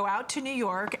 we're going to go out to New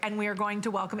York, and we are going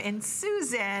to welcome in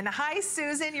Susan. Hi,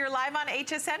 Susan. You're live on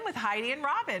HSN with Heidi and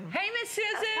Robin. Hey, Miss Susan.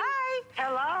 Hi.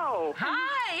 Hello.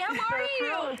 Hi, how are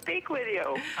you? To speak with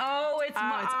you. Oh, it's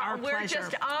our we're pleasure.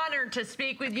 just honored to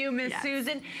speak with you, Miss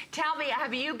Susan. Tell me,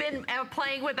 have you been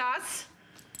playing with us?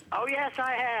 Oh, yes,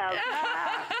 I have.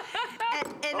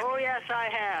 Oh, yes, I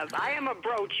have. I am a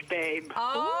brooch babe.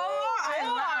 Oh, I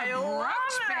love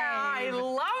brooch that. babe. I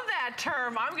love that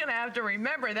term. I'm going to have to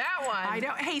remember that one. I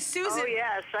know. Hey, Susan. Oh,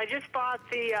 yes. I just bought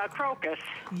the crocus.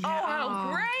 Oh,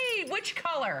 how great. Which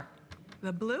color?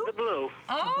 The blue? The blue.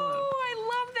 Oh, I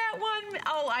love that one.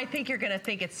 Oh, I think you're going to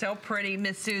think it's so pretty,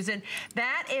 Miss Susan.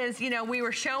 That is, you know, we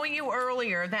were showing you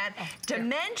earlier that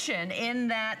dimension in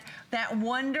that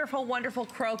wonderful, wonderful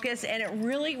crocus, and it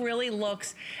really, really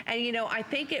looks, and you know, I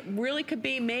think it really could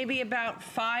be maybe about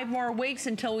 5 more weeks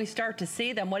until we start to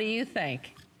see them. What do you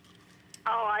think?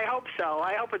 Oh, I hope so.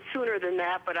 I hope it's sooner than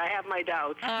that, but I have my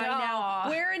doubts. I know.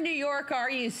 Where in New York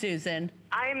are you, Susan?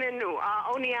 I'm in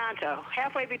Oneonta,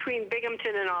 halfway between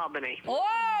Binghamton and Albany.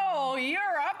 Oh, you're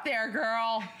up there,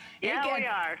 girl. Yeah, we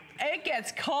are. It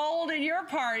gets cold in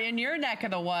your neck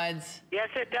of the woods. Yes,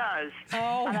 it does.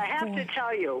 Oh, but I have to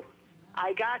tell you,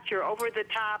 I got your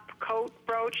over-the-top coat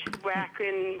brooch back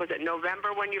in, was it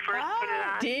November when you first put it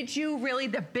on? Did you really?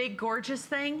 The big, gorgeous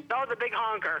thing? Oh, the big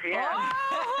honker, yeah.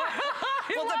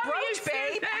 Well, the brooch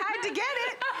babe had to get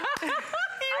it.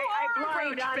 I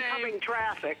blind oncoming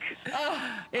traffic. Oh,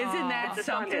 isn't that the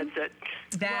sun something? hits it.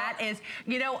 That is,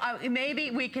 you know,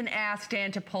 maybe we can ask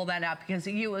Dan to pull that up because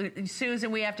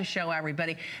Susan, we have to show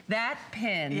everybody. That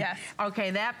pin. Yes.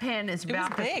 Okay, that pin is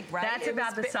about big, right? That's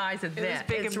about the size of this.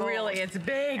 It's really, it's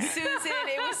big. Susan,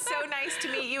 it was so nice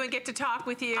to meet you and get to talk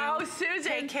with you. Oh,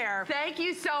 Susan. Take care. Thank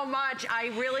you so much.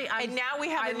 And now we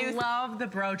have a new. I love the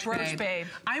brooch babe.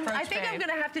 I think I'm going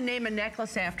to have to name a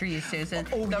necklace after you, Susan.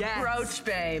 Oh, the brooch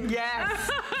babe. Yes,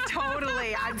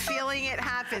 totally. I'm feeling it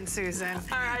happen, Susan.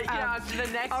 All right, the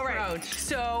next brooch.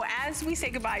 So as we say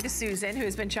goodbye to Susan, who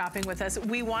has been shopping with us,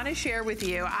 we want to share with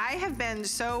you, I have been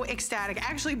so ecstatic.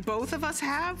 Actually, both of us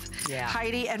have,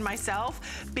 Heidi and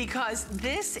myself, because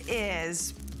this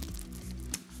is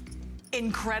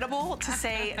incredible, to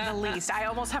say the least. I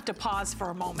almost have to pause for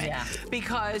a moment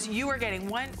because you are getting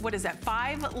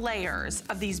 5 layers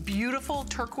of these beautiful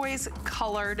turquoise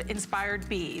colored inspired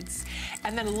beads,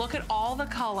 and then look at all the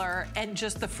color and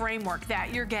just the framework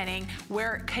that you're getting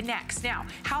where it connects. Now,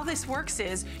 how this works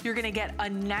is you're gonna get a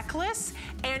necklace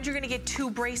and you're gonna get 2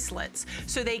 bracelets,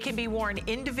 so they can be worn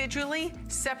individually,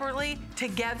 separately,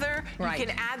 together. Right. You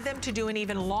can add them to do an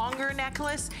even longer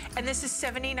necklace, and this is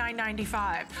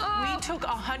 $79.95. We took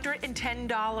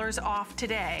 $110 off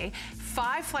today.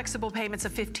 5 flexible payments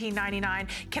of $15.99.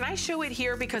 Can I show it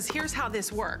here? Because here's how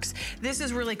this works. This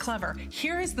is really clever.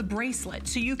 Here is the bracelet.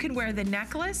 So you can wear the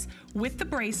necklace with the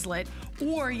bracelet,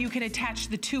 or you can attach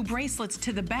the 2 bracelets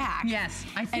to the back. Yes,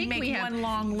 I think and make we have one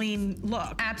long, lean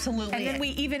look. Absolutely. And then we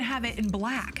even have it in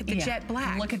black, the jet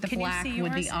black. Look at the black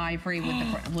with the ivory.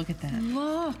 With the look at that.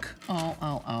 Look.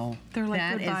 Oh. They're like,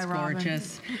 that goodbye, is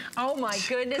gorgeous. Robin. Oh my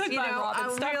goodness. Goodbye, you know,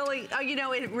 Robin. really, you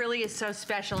know, it really is so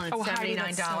special, and it's Heidi,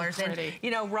 $79. that's so pretty. And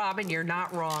you know, Robin, you're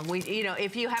not wrong. You know,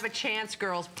 if you have a chance,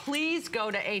 girls, please go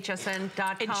to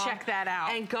hsn.com and check that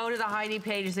out, and go to the Heidi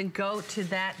pages and go to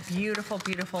that beautiful,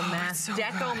 beautiful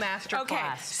Deco Masterclass. Okay,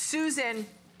 Susan,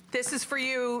 this is for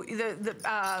you,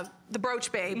 the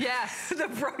brooch babe. Yes. The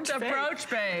brooch babe. Brooch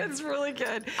babe. It's really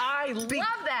good. I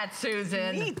love that,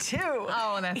 Susan. Me too.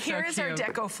 Oh, that's Here's so our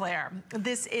Deco Flair.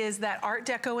 This is that Art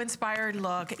Deco inspired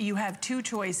look. You have two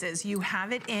choices. You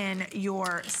have it in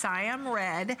your Siam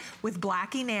red with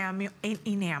black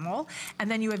enamel, and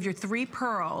then you have your 3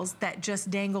 pearls that just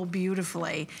dangle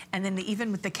beautifully. And then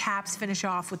even with the caps, finish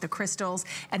off with the crystals.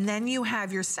 And then you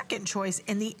have your second choice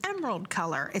in the emerald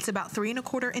color. It's about 3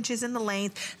 1/4 inches in the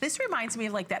length. This reminds me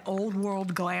of like that old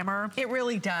world glamour. It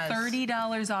really does.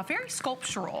 $30 off, very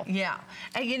sculptural. Yeah,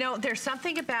 and you know, there's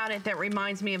something about it that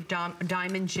reminds me of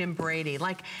Diamond Jim Brady.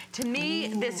 Like, to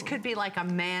me, this could be like a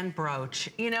man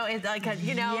brooch. You know, it's like a,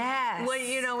 you know, when,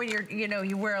 you know, when you're, you know,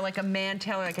 you wear like a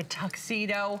mantel, like a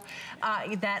tuxedo,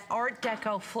 that Art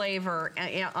Deco flavor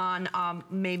on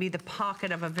maybe the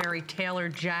pocket of a very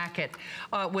tailored jacket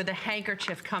with a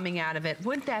handkerchief coming out of it.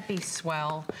 Wouldn't that be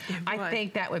swell? I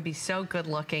think that would be so good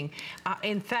looking.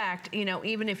 In fact, you know,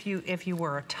 even if you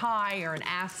wear a tie or an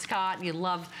ascot and you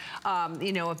love,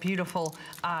 you know, a beautiful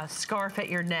scarf at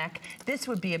your neck, this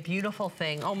would be a beautiful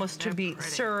thing, almost to be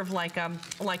served like a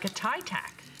tie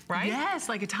tack. Right? Yes,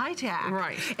 like a tie tack.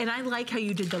 Right. And I like how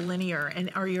you did the linear,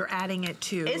 or you're adding it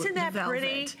to Isn't that the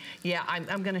pretty? Yeah,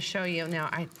 I'm going to show you now.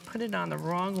 I put it on the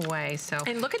wrong way, so.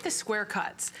 And look at the square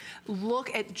cuts.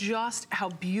 Look at just how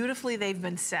beautifully they've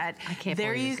been set. I can't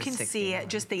there believe you this can is see it,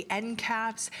 just the end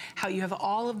caps, how you have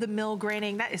all of the mill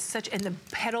graining. That is such, and the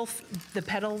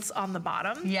petals on the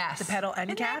bottom. Yes. The petal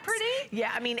end caps. Isn't that pretty?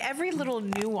 Yeah, I mean, every little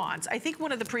nuance. I think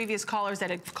one of the previous callers that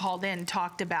had called in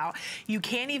talked about you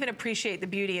can't even appreciate the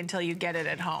beauty until you get it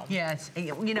at home. Yes,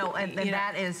 you know, and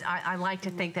that is, I like to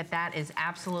think that that is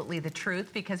absolutely the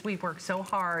truth, because we've worked so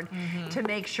hard to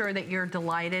make sure that you're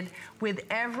delighted with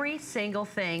every single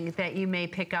thing that you may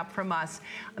pick up from us,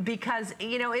 because,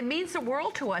 you know, it means the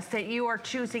world to us that you are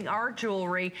choosing our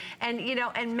jewelry, and, you know,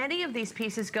 and many of these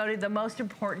pieces go to the most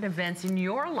important events in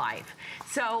your life.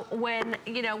 So when,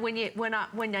 you know,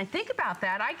 when I think about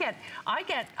that, I get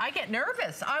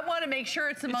nervous. I want to make sure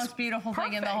it's the most beautiful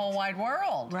thing in the whole wide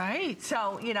world. Right.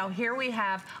 So, you know, here we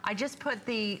have, I just put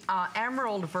the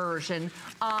emerald version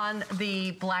on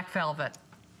the black velvet.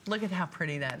 Look at how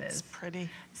pretty that is. It's pretty.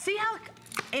 See how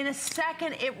in a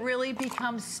second it really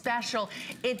becomes special.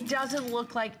 It doesn't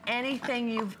look like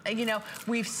anything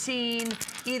we've seen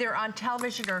either on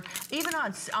television or even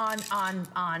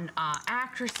on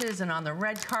actresses and on the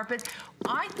red carpet.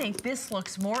 I think this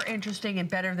looks more interesting and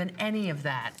better than any of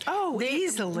that. Oh,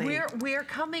 easily. We're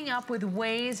coming up with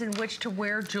ways in which to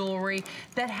wear jewelry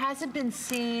that hasn't been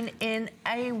seen in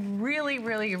a really,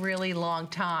 really, really long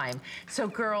time. So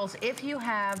girls, if you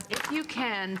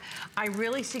can, I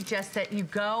really suggest that you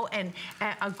go and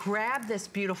grab this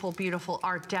beautiful, beautiful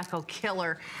Art Deco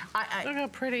killer. Look how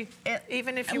pretty.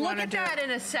 Even if you want to do look at that in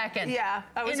a second. Yeah,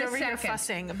 I was over here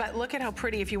fussing, but look at how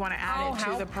pretty if you want to add it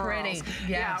to the pearls. Pretty.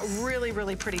 Yes. Yeah, really,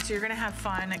 really pretty. So you're going to have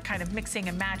fun kind of mixing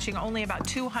and matching. Only about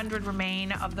 200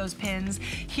 remain of those pins.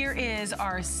 Here is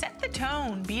our Set the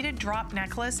Tone beaded drop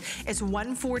necklace. It's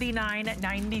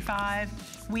 $149.95.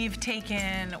 We've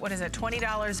taken, what is it,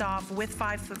 $20 off with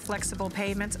 5 flexible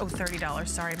payments. Oh, $30.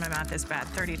 Sorry, my math is bad.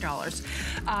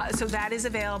 $30. So that is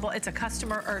available. It's a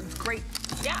customer, or great,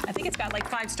 yeah, I think it's got like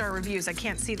 5-star reviews. I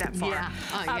can't see that far. Yeah.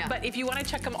 Yeah. But if you want to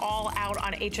check them all out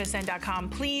on hsn.com,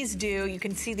 please do. You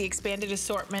can see the expanded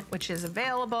assortment, which is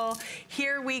available.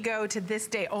 Here we go to this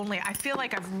day only. I feel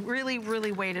like I've really,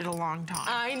 really waited a long time.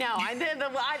 I know.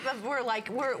 We're like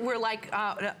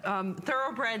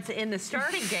thoroughbreds in the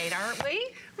starting gate, aren't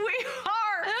we? We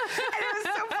are. And it was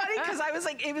so funny because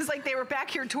it was like they were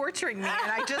back here torturing me,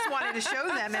 and I just wanted to show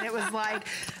them, and it was like,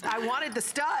 I wanted the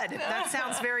stud. That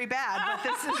sounds very bad, but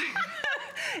this is,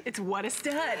 it's What a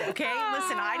Stud, okay?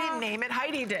 Listen, I didn't name it,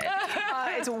 Heidi did.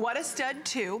 It's What a Stud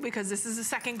 2, because this is the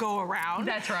second go around.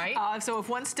 That's right. So if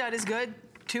 1 stud is good,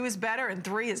 2 is better, and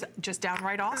 3 is just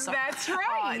downright awesome. That's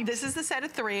right. This is the set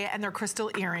of 3, and they're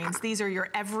crystal earrings. These are your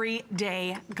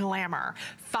everyday glamour.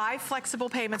 5 flexible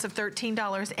payments of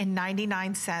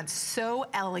 $13.99. So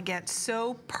elegant,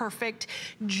 so perfect,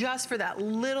 just for that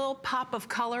little pop of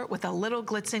color with a little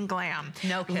glitz and glam.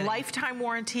 No kidding. Lifetime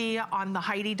warranty on the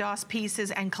Heidi Daus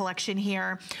pieces and collection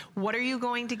here. What are you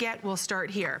going to get? We'll start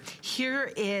here.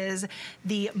 Here is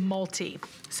the multi.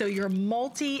 So your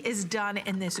multi is done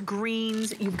in this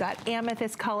greens, you've got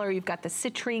amethyst color, you've got the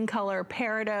citrine color,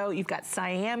 peridot, you've got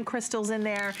cyan crystals in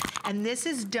there, and this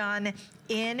is done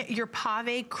in your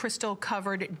pave crystal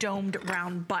covered domed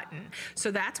round button.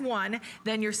 So that's one.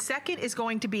 Then your second is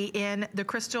going to be in the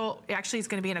crystal, actually it's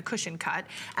gonna be in a cushion cut,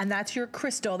 and that's your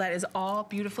crystal that is all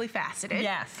beautifully faceted.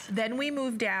 Yes. Then we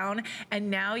move down, and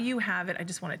now you have it, I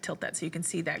just wanna tilt that so you can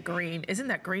see that green. Isn't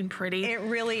that green pretty? It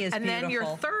really is and beautiful. And then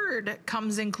your third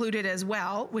comes included as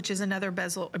well, which is another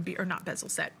bezel, or not bezel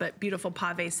set, but beautiful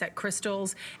pave set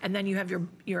crystals. And then you have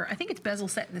your I think it's bezel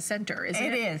set in the center, isn't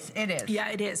it? It is. Yeah,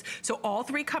 it is. So all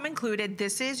three come included.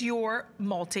 This is your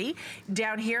multi.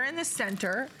 Down here in the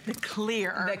center, the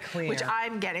clear. The clear. Which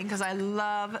I'm getting because I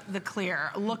love the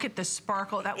clear. Look at the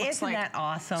sparkle. That looks Isn't that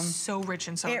awesome? So rich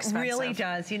and so it expensive. It really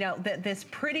does. You know, this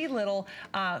pretty little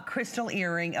crystal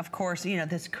earring, of course, you know,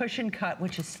 this cushion cut,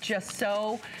 which is just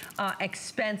so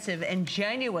expensive and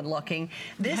genuine looking.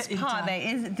 This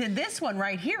pave, this one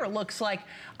right here looks like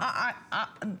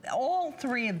all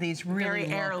three of these really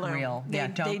look real. They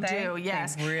do,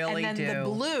 yes. They really do. And then the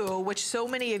blue, which so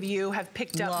many of you have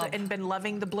picked up and been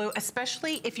loving the blue,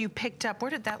 especially if you picked up,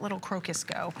 where did that little crocus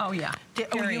go? Oh, yeah.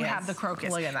 You have the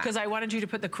crocus. Look at that. Because I wanted you to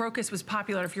put the crocus was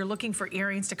popular. If you're looking for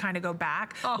earrings to kind of go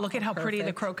back, look at how pretty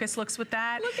the crocus looks with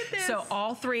that. Look at this. So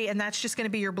all three, and that's just going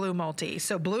to be your blue multi.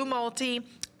 So blue multi,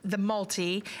 the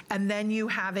multi, and then you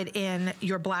have it in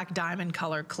your black diamond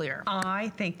color clear. I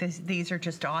think these are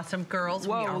just awesome, girls.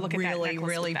 Whoa, we are look at really, that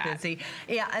really busy.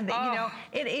 Yeah, and you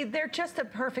know, they're just a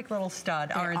perfect little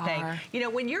stud, aren't they? You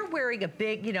know, when you're wearing a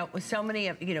big, you know, so many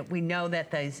of, you know, we know that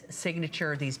these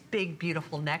signature, these big,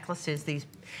 beautiful necklaces, these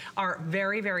are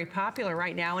very, very popular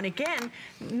right now. And again,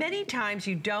 many times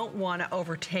you don't want to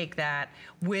overtake that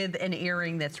with an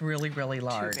earring that's really, really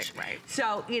large. Too big, right.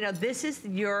 So, you know, this is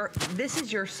your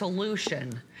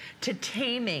solution to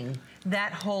taming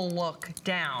that whole look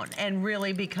down and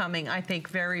really becoming, I think,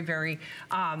 very, very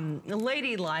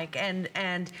ladylike.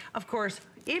 And of course,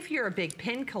 if you're a big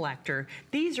pin collector,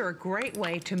 these are a great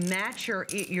way to match your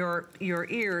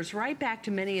ears right back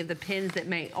to many of the pins that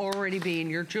may already be in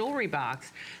your jewelry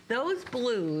box. Those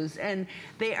blues, and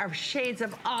they are shades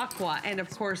of aqua, and of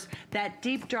course that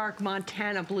deep dark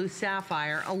Montana blue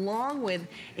sapphire, along with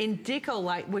indigo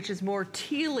light, which is more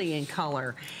tealy in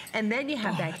color. And then you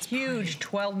have that huge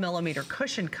 12mm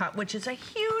cushion cut, which is a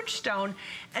huge stone.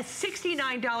 At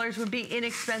 $69 would be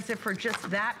inexpensive for just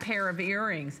that pair of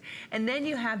earrings. And then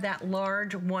you have that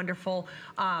large, wonderful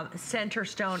center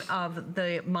stone of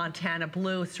the Montana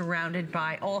blue, surrounded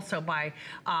by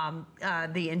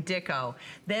the indigo.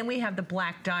 Then we have the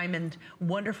black diamond,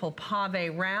 wonderful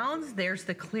pave rounds. There's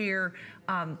the clear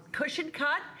cushion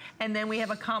cut, and then we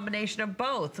have a combination of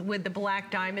both with the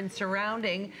black diamond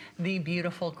surrounding the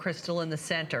beautiful crystal in the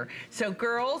center. So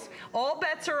girls, all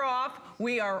bets are off.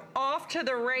 We are off to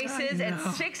the races at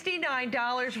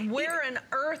 $69. Where on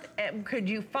earth could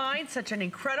you find such an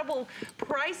incredible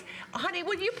price? Honey,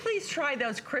 would you please try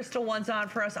those crystal ones on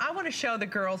for us? I want to show the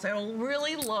girls. It'll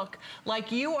really look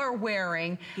like you are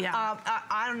wearing,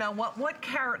 I don't know, what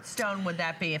carat stone would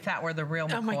that be if that were the real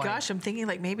McCoy? Oh my gosh, I'm thinking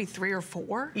like maybe 3 or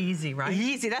 4. Easy, right?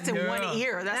 Easy, that's in one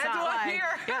ear. That's not one like, ear.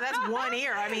 Yeah, that's one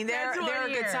ear. I mean, they're a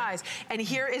good size. And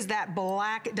here is that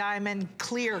black diamond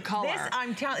clear color. This,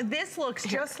 I'm telling, this looks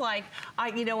just like,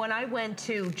 you know, when I went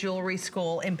to jewelry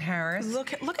school in Paris.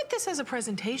 Look at this as a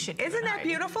presentation. Isn't that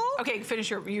beautiful? Okay,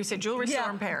 finish you said jewelry store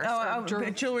in Paris.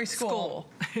 Jewelry school.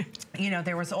 You know,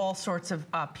 there was all sorts of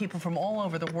people from all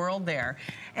over the world there.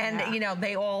 And, you know,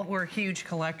 they all were huge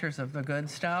collectors of the good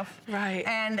stuff. Right.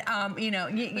 And, you know,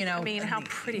 I mean, how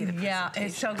pretty the presentation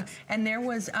it's so, and there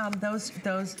was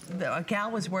a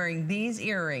gal was wearing these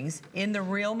earrings in the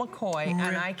real McCoy,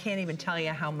 and I can't even tell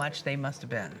you how much they must have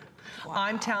been. Wow.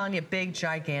 I'm telling you, big,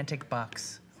 gigantic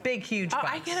bucks. Big, huge bucks.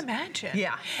 I can imagine.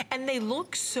 Yeah. And they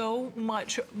look so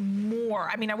much more.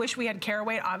 I mean, I wish we had carat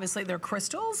weight. Obviously, they're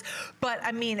crystals. But,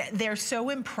 I mean, they're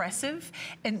so impressive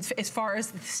as far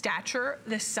as the stature,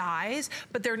 the size,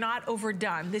 but they're not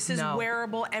overdone. This is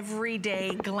wearable,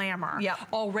 everyday glamour. Yep.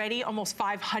 Already, almost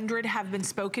 500 have been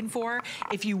spoken for.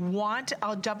 If you want,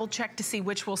 I'll double check to see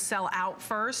which will sell out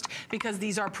first, because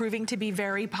these are proving to be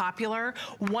very popular.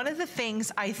 One of the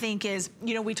things I think is,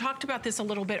 you know, we talked about this a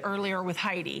little bit earlier with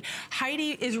Heidi. Heidi.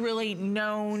 Heidi is really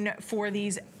known for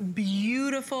these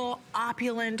beautiful,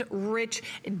 opulent, rich,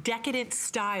 decadent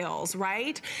styles,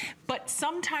 right? But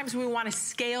sometimes we want to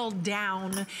scale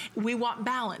down. We want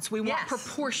balance. We want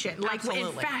proportion. Like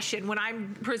in fashion, when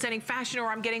I'm presenting fashion or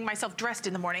I'm getting myself dressed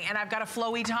in the morning and I've got a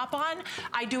flowy top on,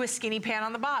 I do a skinny pant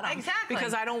on the bottom. Exactly.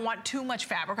 Because I don't want too much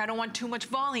fabric. I don't want too much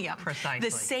volume. Precisely.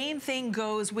 The same thing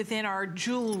goes within our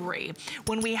jewelry.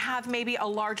 When we have maybe a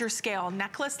larger scale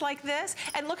necklace like this,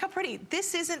 and look how pretty.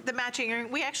 This isn't the matching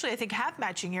earring. We actually, I think, have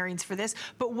matching earrings for this,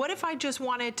 but what if I just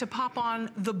wanted to pop on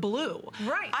the blue?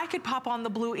 Right. I could pop on the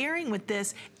blue earring with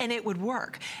this and it would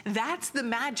work. That's the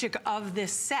magic of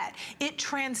this set. It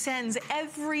transcends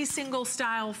every single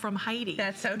style from Heidi.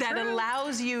 That's so true. That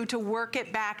allows you to work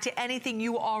it back to anything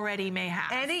you already may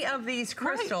have. Any of these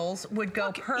crystals would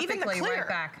go perfectly right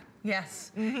back.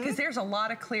 Yes, because there's a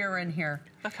lot of clear in here.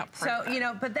 Look how pretty. So, you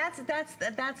know, but that's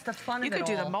the fun of it all. You could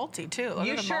do the multi, too.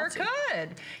 You sure could.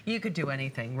 You could do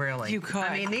anything, really. You could.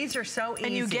 I mean, these are so easy.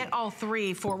 And you get all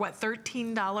three for, what,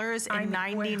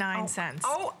 $13.99.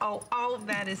 Oh,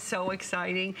 that is so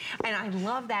exciting. And I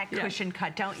love that cushion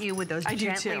cut, don't you, with those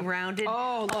gently rounded.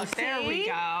 Oh, look, there we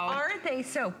go. Aren't they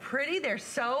so pretty? They're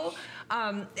so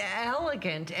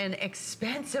elegant and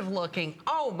expensive looking.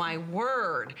 Oh, my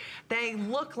word. They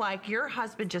look like your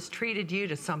husband just treated you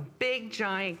to some big,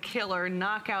 giant, killer,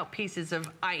 knockout pieces of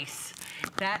ice.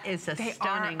 That is a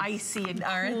stunning. They are icy and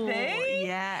aren't cool. they?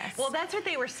 Yes. Well, that's what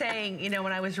they were saying, you know,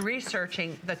 when I was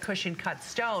researching the cushion cut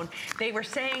stone. They were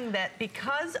saying that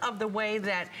because of the way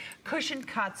that cushion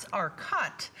cuts are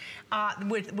cut,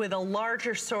 with a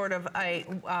larger sort of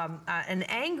an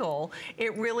angle,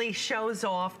 it really shows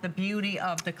off the beauty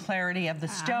of the clarity of the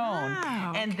stone.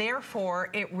 And therefore,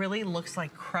 it really looks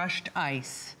like crushed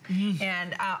ice.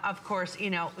 And of course, you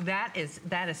know, that is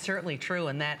certainly true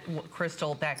in that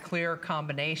crystal, that clear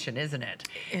combination, isn't it?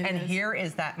 And here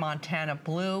is that Montana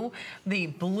blue. The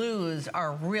blues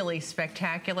are really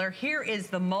spectacular. Here is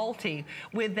the multi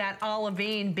with that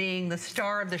olivine being the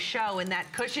star of the show and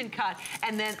that cushion cut.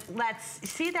 And then let's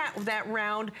see that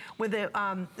round with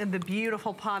the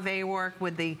beautiful pave work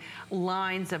with the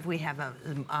lines of, we have a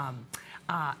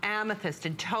amethyst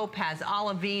and topaz,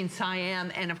 olivine,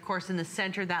 cyan, and of course in the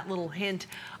center that little hint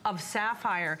of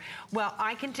sapphire. Well,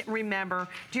 I can remember,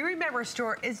 do you remember a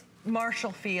store, is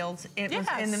Marshall Fields? It was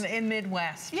in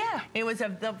Midwest. Yeah. It was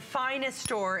the finest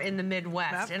store in the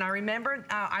Midwest. And I remember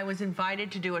I was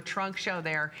invited to do a trunk show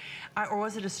there, or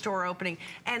was it a store opening?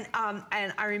 And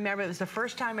I remember it was the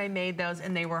first time I made those,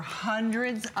 and they were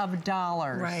hundreds of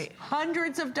dollars. Right.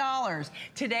 Hundreds of dollars.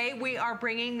 Today we are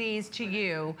bringing these to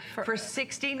you for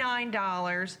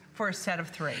 $69 for a set of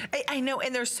 3. I know,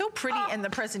 and they're so pretty in the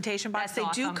presentation box. They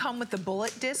do come with the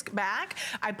bullet disc back.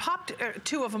 I popped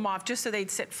 2 of them off just so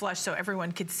they'd sit flush so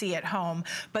everyone could see at home.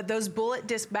 But those bullet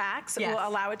disc backs will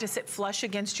allow it to sit flush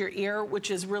against your ear,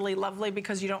 which is really lovely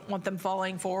because you don't want them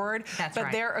falling forward.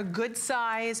 But they're a good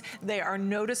size. They are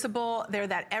noticeable. They're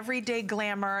that everyday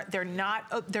glamour. They're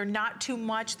not too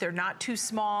much. They're not too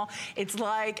small. It's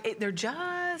like they're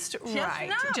just right.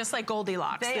 Enough. Just like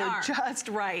Goldilocks. They're just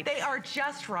right. They are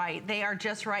just right. They are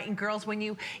just right. And girls, when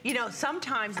you know,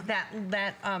 sometimes that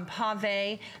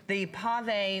pave, the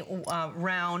pave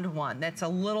round one, that's a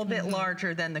little bit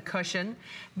larger than the cushion.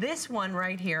 This one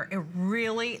right here, it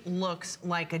really looks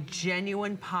like a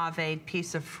genuine pave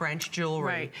piece of French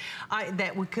jewelry. Right.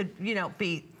 That could, you know,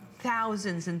 be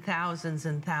thousands and thousands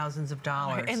and thousands of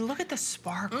dollars. And look at the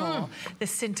sparkle, the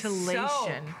scintillation.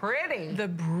 So pretty. The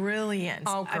brilliance.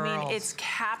 Oh, girls. I mean, it's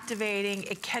captivating.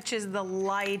 It catches the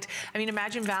light. I mean,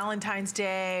 imagine Valentine's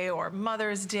Day or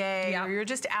Mother's Day, or you're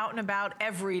just out and about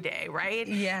every day, right?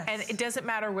 Yes. And it doesn't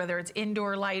matter whether it's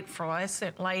indoor light,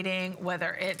 fluorescent lighting,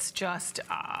 whether it's just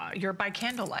you're by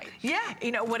candlelight. Yeah.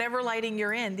 You know, whatever lighting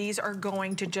you're in, these are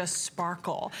going to just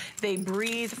sparkle. They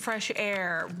breathe fresh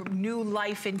air, new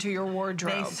life into your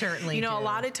wardrobe. They certainly do. You know, a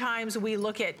lot of times we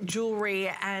look at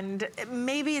jewelry and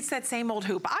maybe it's that same old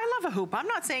hoop. I love a hoop. I'm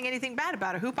not saying anything bad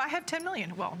about a hoop. I have 10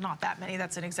 million. Well, not that many.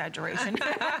 That's an exaggeration.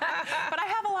 But I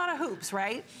have a lot of hoops,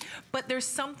 right? But there's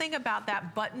something about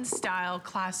that button style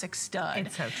classic stud.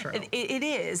 It's so true. It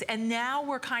is. And now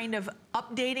we're kind of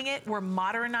updating it. We're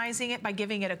modernizing it by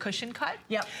giving it a cushion cut.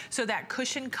 Yep. So that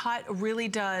cushion cut really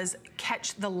does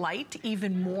catch the light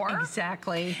even more.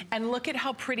 Exactly. And look at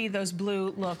how pretty those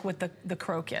blue look look with the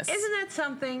crocus. Isn't that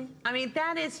something? I mean,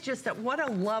 that is just what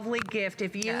a lovely gift.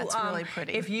 If you, it's really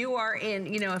pretty. If you are in,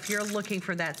 if you're looking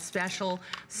for that special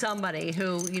somebody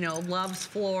who, loves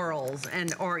florals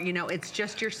or, it's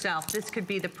just yourself, this could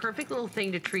be the perfect little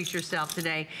thing to treat yourself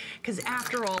today. Because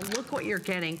after all, look what you're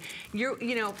getting.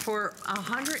 For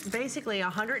basically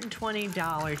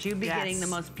 $120, you'd be getting the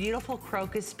most beautiful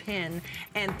crocus pin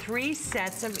and 3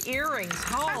 sets of earrings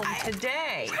home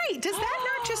today. Right, does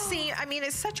that not just seem, I mean,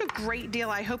 it's such a great deal.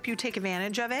 I hope you take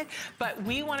advantage of it. But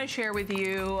we want to share with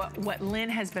you what Lynn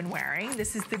has been wearing.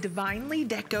 This is the Divinely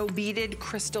Deco Beaded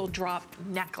Crystal Drop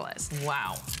Necklace.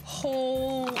 Wow.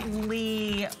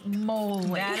 Holy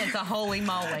moly. That is a holy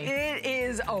moly. It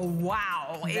is a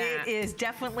wow. It is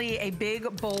definitely a big,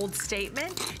 bold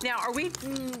statement. Now, are we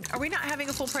not having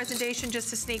a full presentation,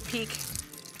 just a sneak peek?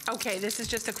 Okay, this is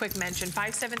just a quick mention.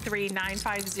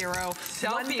 573-950.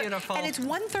 So beautiful. And it's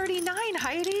 $139,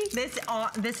 Heidi.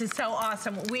 This is so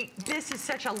awesome. This is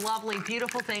such a lovely,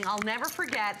 beautiful thing. I'll never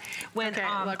forget when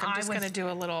look, I'm just going to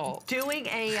do a little doing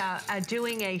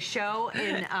a show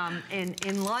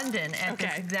in London at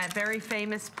that very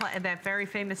famous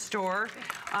store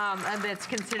that's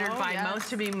considered by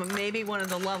most to be maybe one of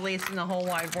the loveliest in the whole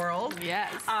wide world.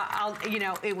 Yes.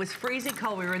 It was freezing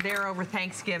cold. We were there over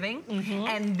Thanksgiving,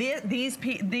 and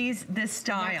this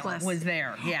style necklace was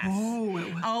there. Yes.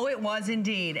 Oh, it was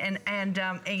indeed. And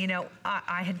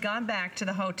I had gone back to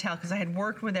the hotel because I had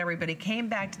worked with everybody. Came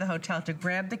back to the hotel to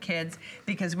grab the kids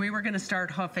because we were going to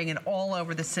start hoofing it all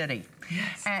over the city.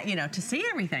 Yes. To see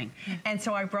everything. And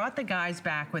so I brought the guys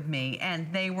back with me,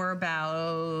 and they were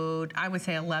about, I would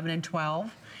say, 11 and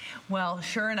 12. Well,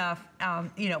 sure enough,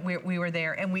 we were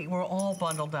there, and we were all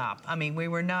bundled up. I mean, we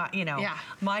were not,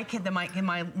 my kid,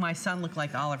 my son looked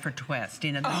like Oliver Twist.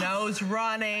 The nose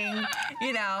running,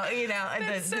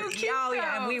 That's so cute,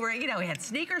 and we were, we had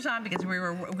sneakers on because we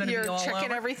were going to be all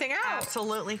checking over. everything out.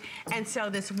 Absolutely. And so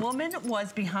this woman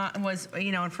was in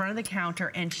front of the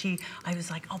counter, and I was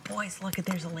like, oh boys, look,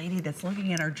 there's a lady that's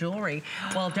looking at our jewelry.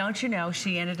 Well, don't you know,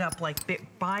 she ended up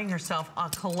buying herself a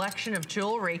collection of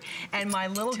jewelry, and my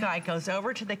little guy goes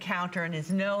over to the counter, and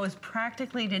his nose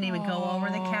practically didn't even go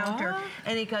over the counter,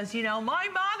 and he goes, my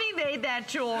mommy made that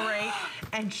jewelry.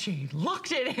 And she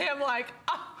looked at him like,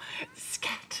 oh,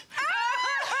 scat.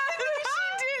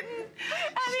 She didn't.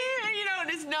 And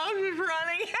his nose was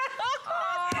running.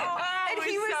 And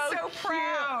he was so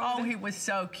proud. Oh, he was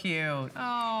so cute.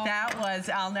 Oh. That was,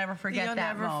 I'll never forget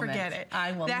that moment. You'll never forget it.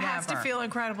 I will never. That has to feel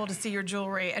incredible to see your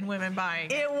jewelry and women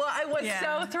buying it. It was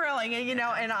so thrilling. And,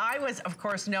 and I was, of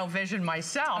course, no vision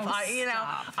myself.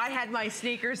 I had my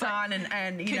sneakers on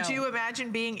and could you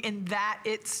imagine being in that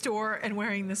store and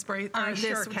wearing this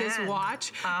this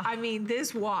watch? I mean,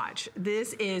 this watch,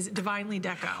 this is Divinely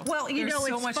Deco. Well, There's so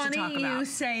it's much funny to talk about. You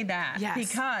say that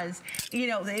because,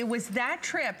 it was that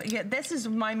trip. This is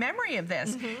my memory of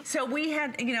this. So we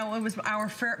had, it was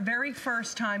our very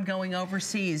first time going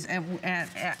overseas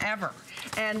ever.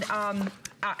 And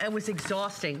it was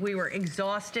exhausting. We were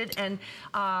exhausted, and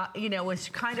it was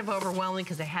kind of overwhelming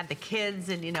because I had the kids,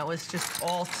 and it was just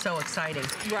all so exciting.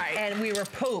 Right. And we were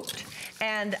pooped.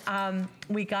 And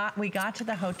we got to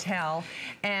the hotel,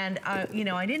 and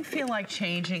I didn't feel like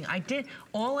changing.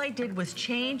 All I did was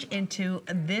change into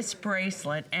this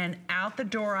bracelet, and out the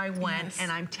door I went. And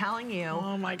I'm telling you,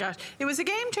 oh my gosh, it was a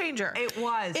game changer. It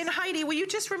was. And Heidi, will you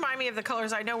just remind me of the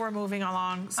colors? I know we're moving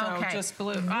along, so just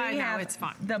blue. I know it's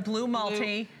fun. The blue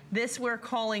multi. This we're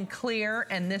calling clear,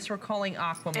 and this we're calling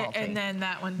aqua multi. And then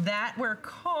that one. That we're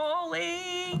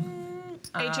calling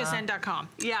HSN.com.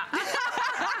 Yeah.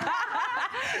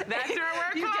 That's where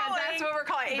we're calling. That's what we're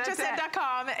calling.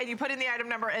 HSN.com, and you put in the item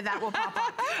number, and that will pop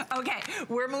up. Okay,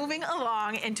 we're moving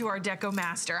along into our Deco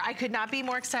Master. I could not be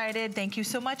more excited. Thank you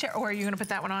so much. Or are you going to put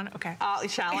that one on? Okay.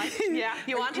 Shall I? Yeah.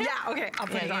 You want to? Yeah. Okay. I'll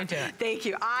put it on. Thank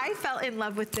you. I fell in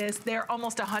love with this. There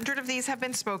almost 100 of these have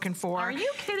been spoken for. Are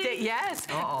you kidding? Yes.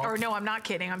 Or no, I'm not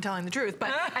kidding. I'm telling the truth.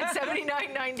 But at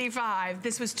 $79.95,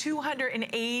 this was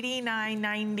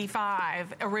 $289.95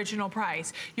 original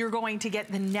price. You're going to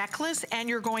get the necklace, and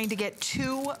you're going to get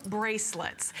 2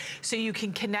 bracelets. So you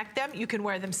can connect them. You can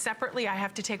wear them separately. I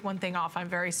have to take one thing off. I'm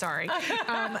very sorry.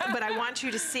 But I want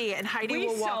you to see, and Heidi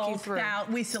will walk you through.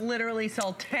 We literally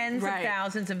sold tens of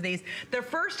thousands of these. The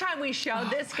first time we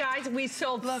showed this, guys, we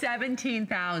sold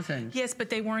 17,000. Yes, but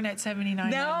they weren't at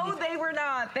 $79.95. No, they were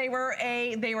not. They were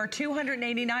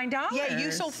 $289. Yeah,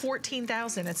 you sold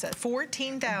 14,000. It said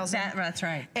 14,000. That's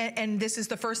right. And this is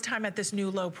the first time at this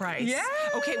new low price. Yes.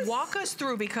 Okay, walk us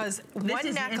through, because one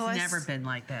necklace. It's never been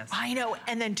like this. I know,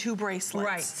 and then 2 bracelets.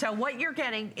 Right, so what you're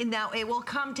getting, now it will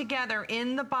come together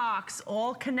in the box,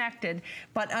 all connected,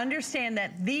 but understand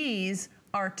that these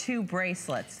are 2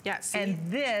 bracelets. Yeah, see? And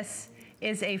this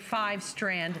is a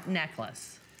 5-strand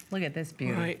necklace. Look at this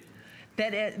beauty. Right.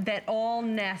 That all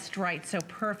nest right so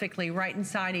perfectly right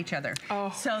inside each other.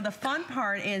 Oh. So the fun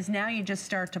part is now you just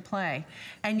start to play,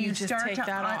 and you just start take to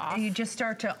that off. you just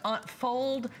start to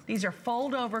fold. These are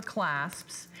fold over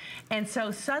clasps, and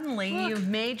so suddenly you've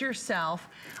made yourself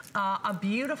a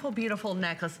beautiful, beautiful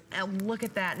necklace. And look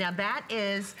at that. Now that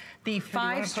is the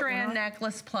 5-strand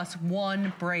necklace plus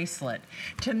 1 bracelet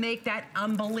to make that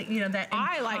unbelievable, you know, that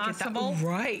impossible,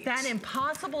 that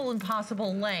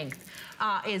impossible length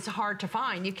is hard to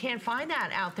find. You can't find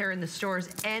that out there in the stores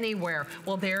anywhere.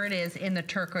 Well, there it is in the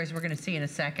turquoise we're going to see in a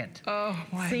second. Oh,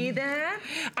 my. See that?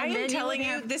 I am telling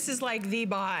you, this is like the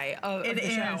buy of the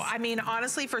show. I mean,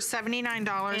 honestly, for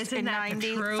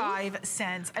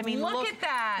 $79.95. I mean, look at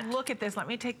that. Look at this. Let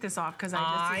me take this off, because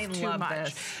I just too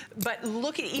much. But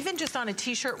look at, even just on a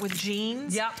t-shirt with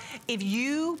jeans. Yep. If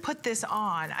you put this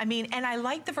on, I mean, and I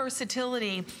like the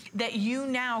versatility that you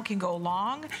now can go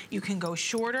long, you can go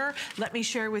shorter. Let me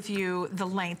share with you the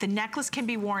length. The necklace can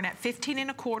be worn at 15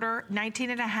 1/4, 19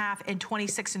 1/2, and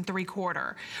 26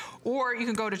 3/4. Or you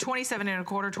can go to 27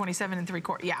 1/4, 27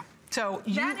 3/4. Yeah. So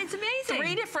that is amazing.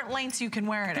 3 different lengths you can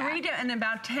wear it at. And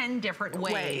about 10 different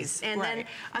ways. And then,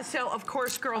 so of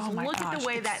course, girls, look at the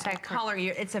way that color,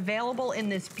 it's available in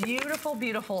this beautiful,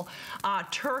 beautiful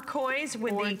turquoise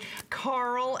with the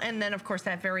coral, and then of course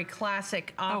that very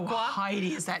classic aqua. Oh,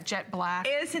 Heidi, is that jet black?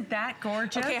 Isn't that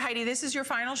gorgeous? Okay, Heidi, this is your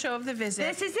final show of the visit.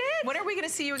 This is it. When are we going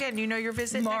to see you again? You know your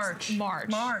visit March.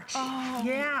 March. Oh,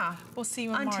 yeah. We'll see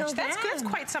you in Until March. That's good. That's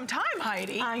quite some time,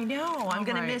 Heidi. I know. I'm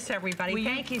going to miss everybody.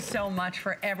 Thank you so much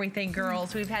for everything,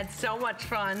 girls. We've had so much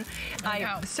fun.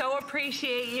 I so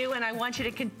appreciate you, and I want you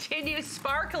to continue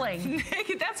sparkling.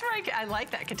 That's right. I like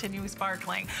that, continue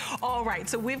sparkling. All right,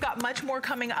 so we've got much more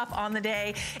coming up on the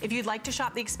day. If you'd like to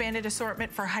shop the expanded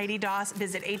assortment for Heidi Daus,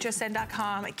 visit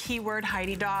hsn.com, keyword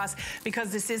Heidi Daus,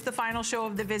 because this is the final show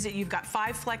of the visit. You've got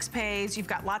 5 flex pays. You've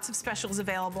got lots of specials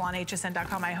available on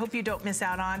hsn.com. I hope you don't miss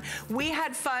out on. We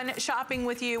had fun shopping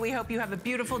with you. We hope you have a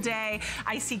beautiful day.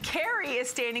 I see Carrie is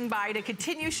standing by to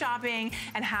continue shopping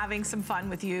and having some fun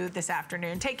with you this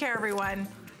afternoon. Take care, everyone.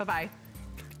 Bye-bye.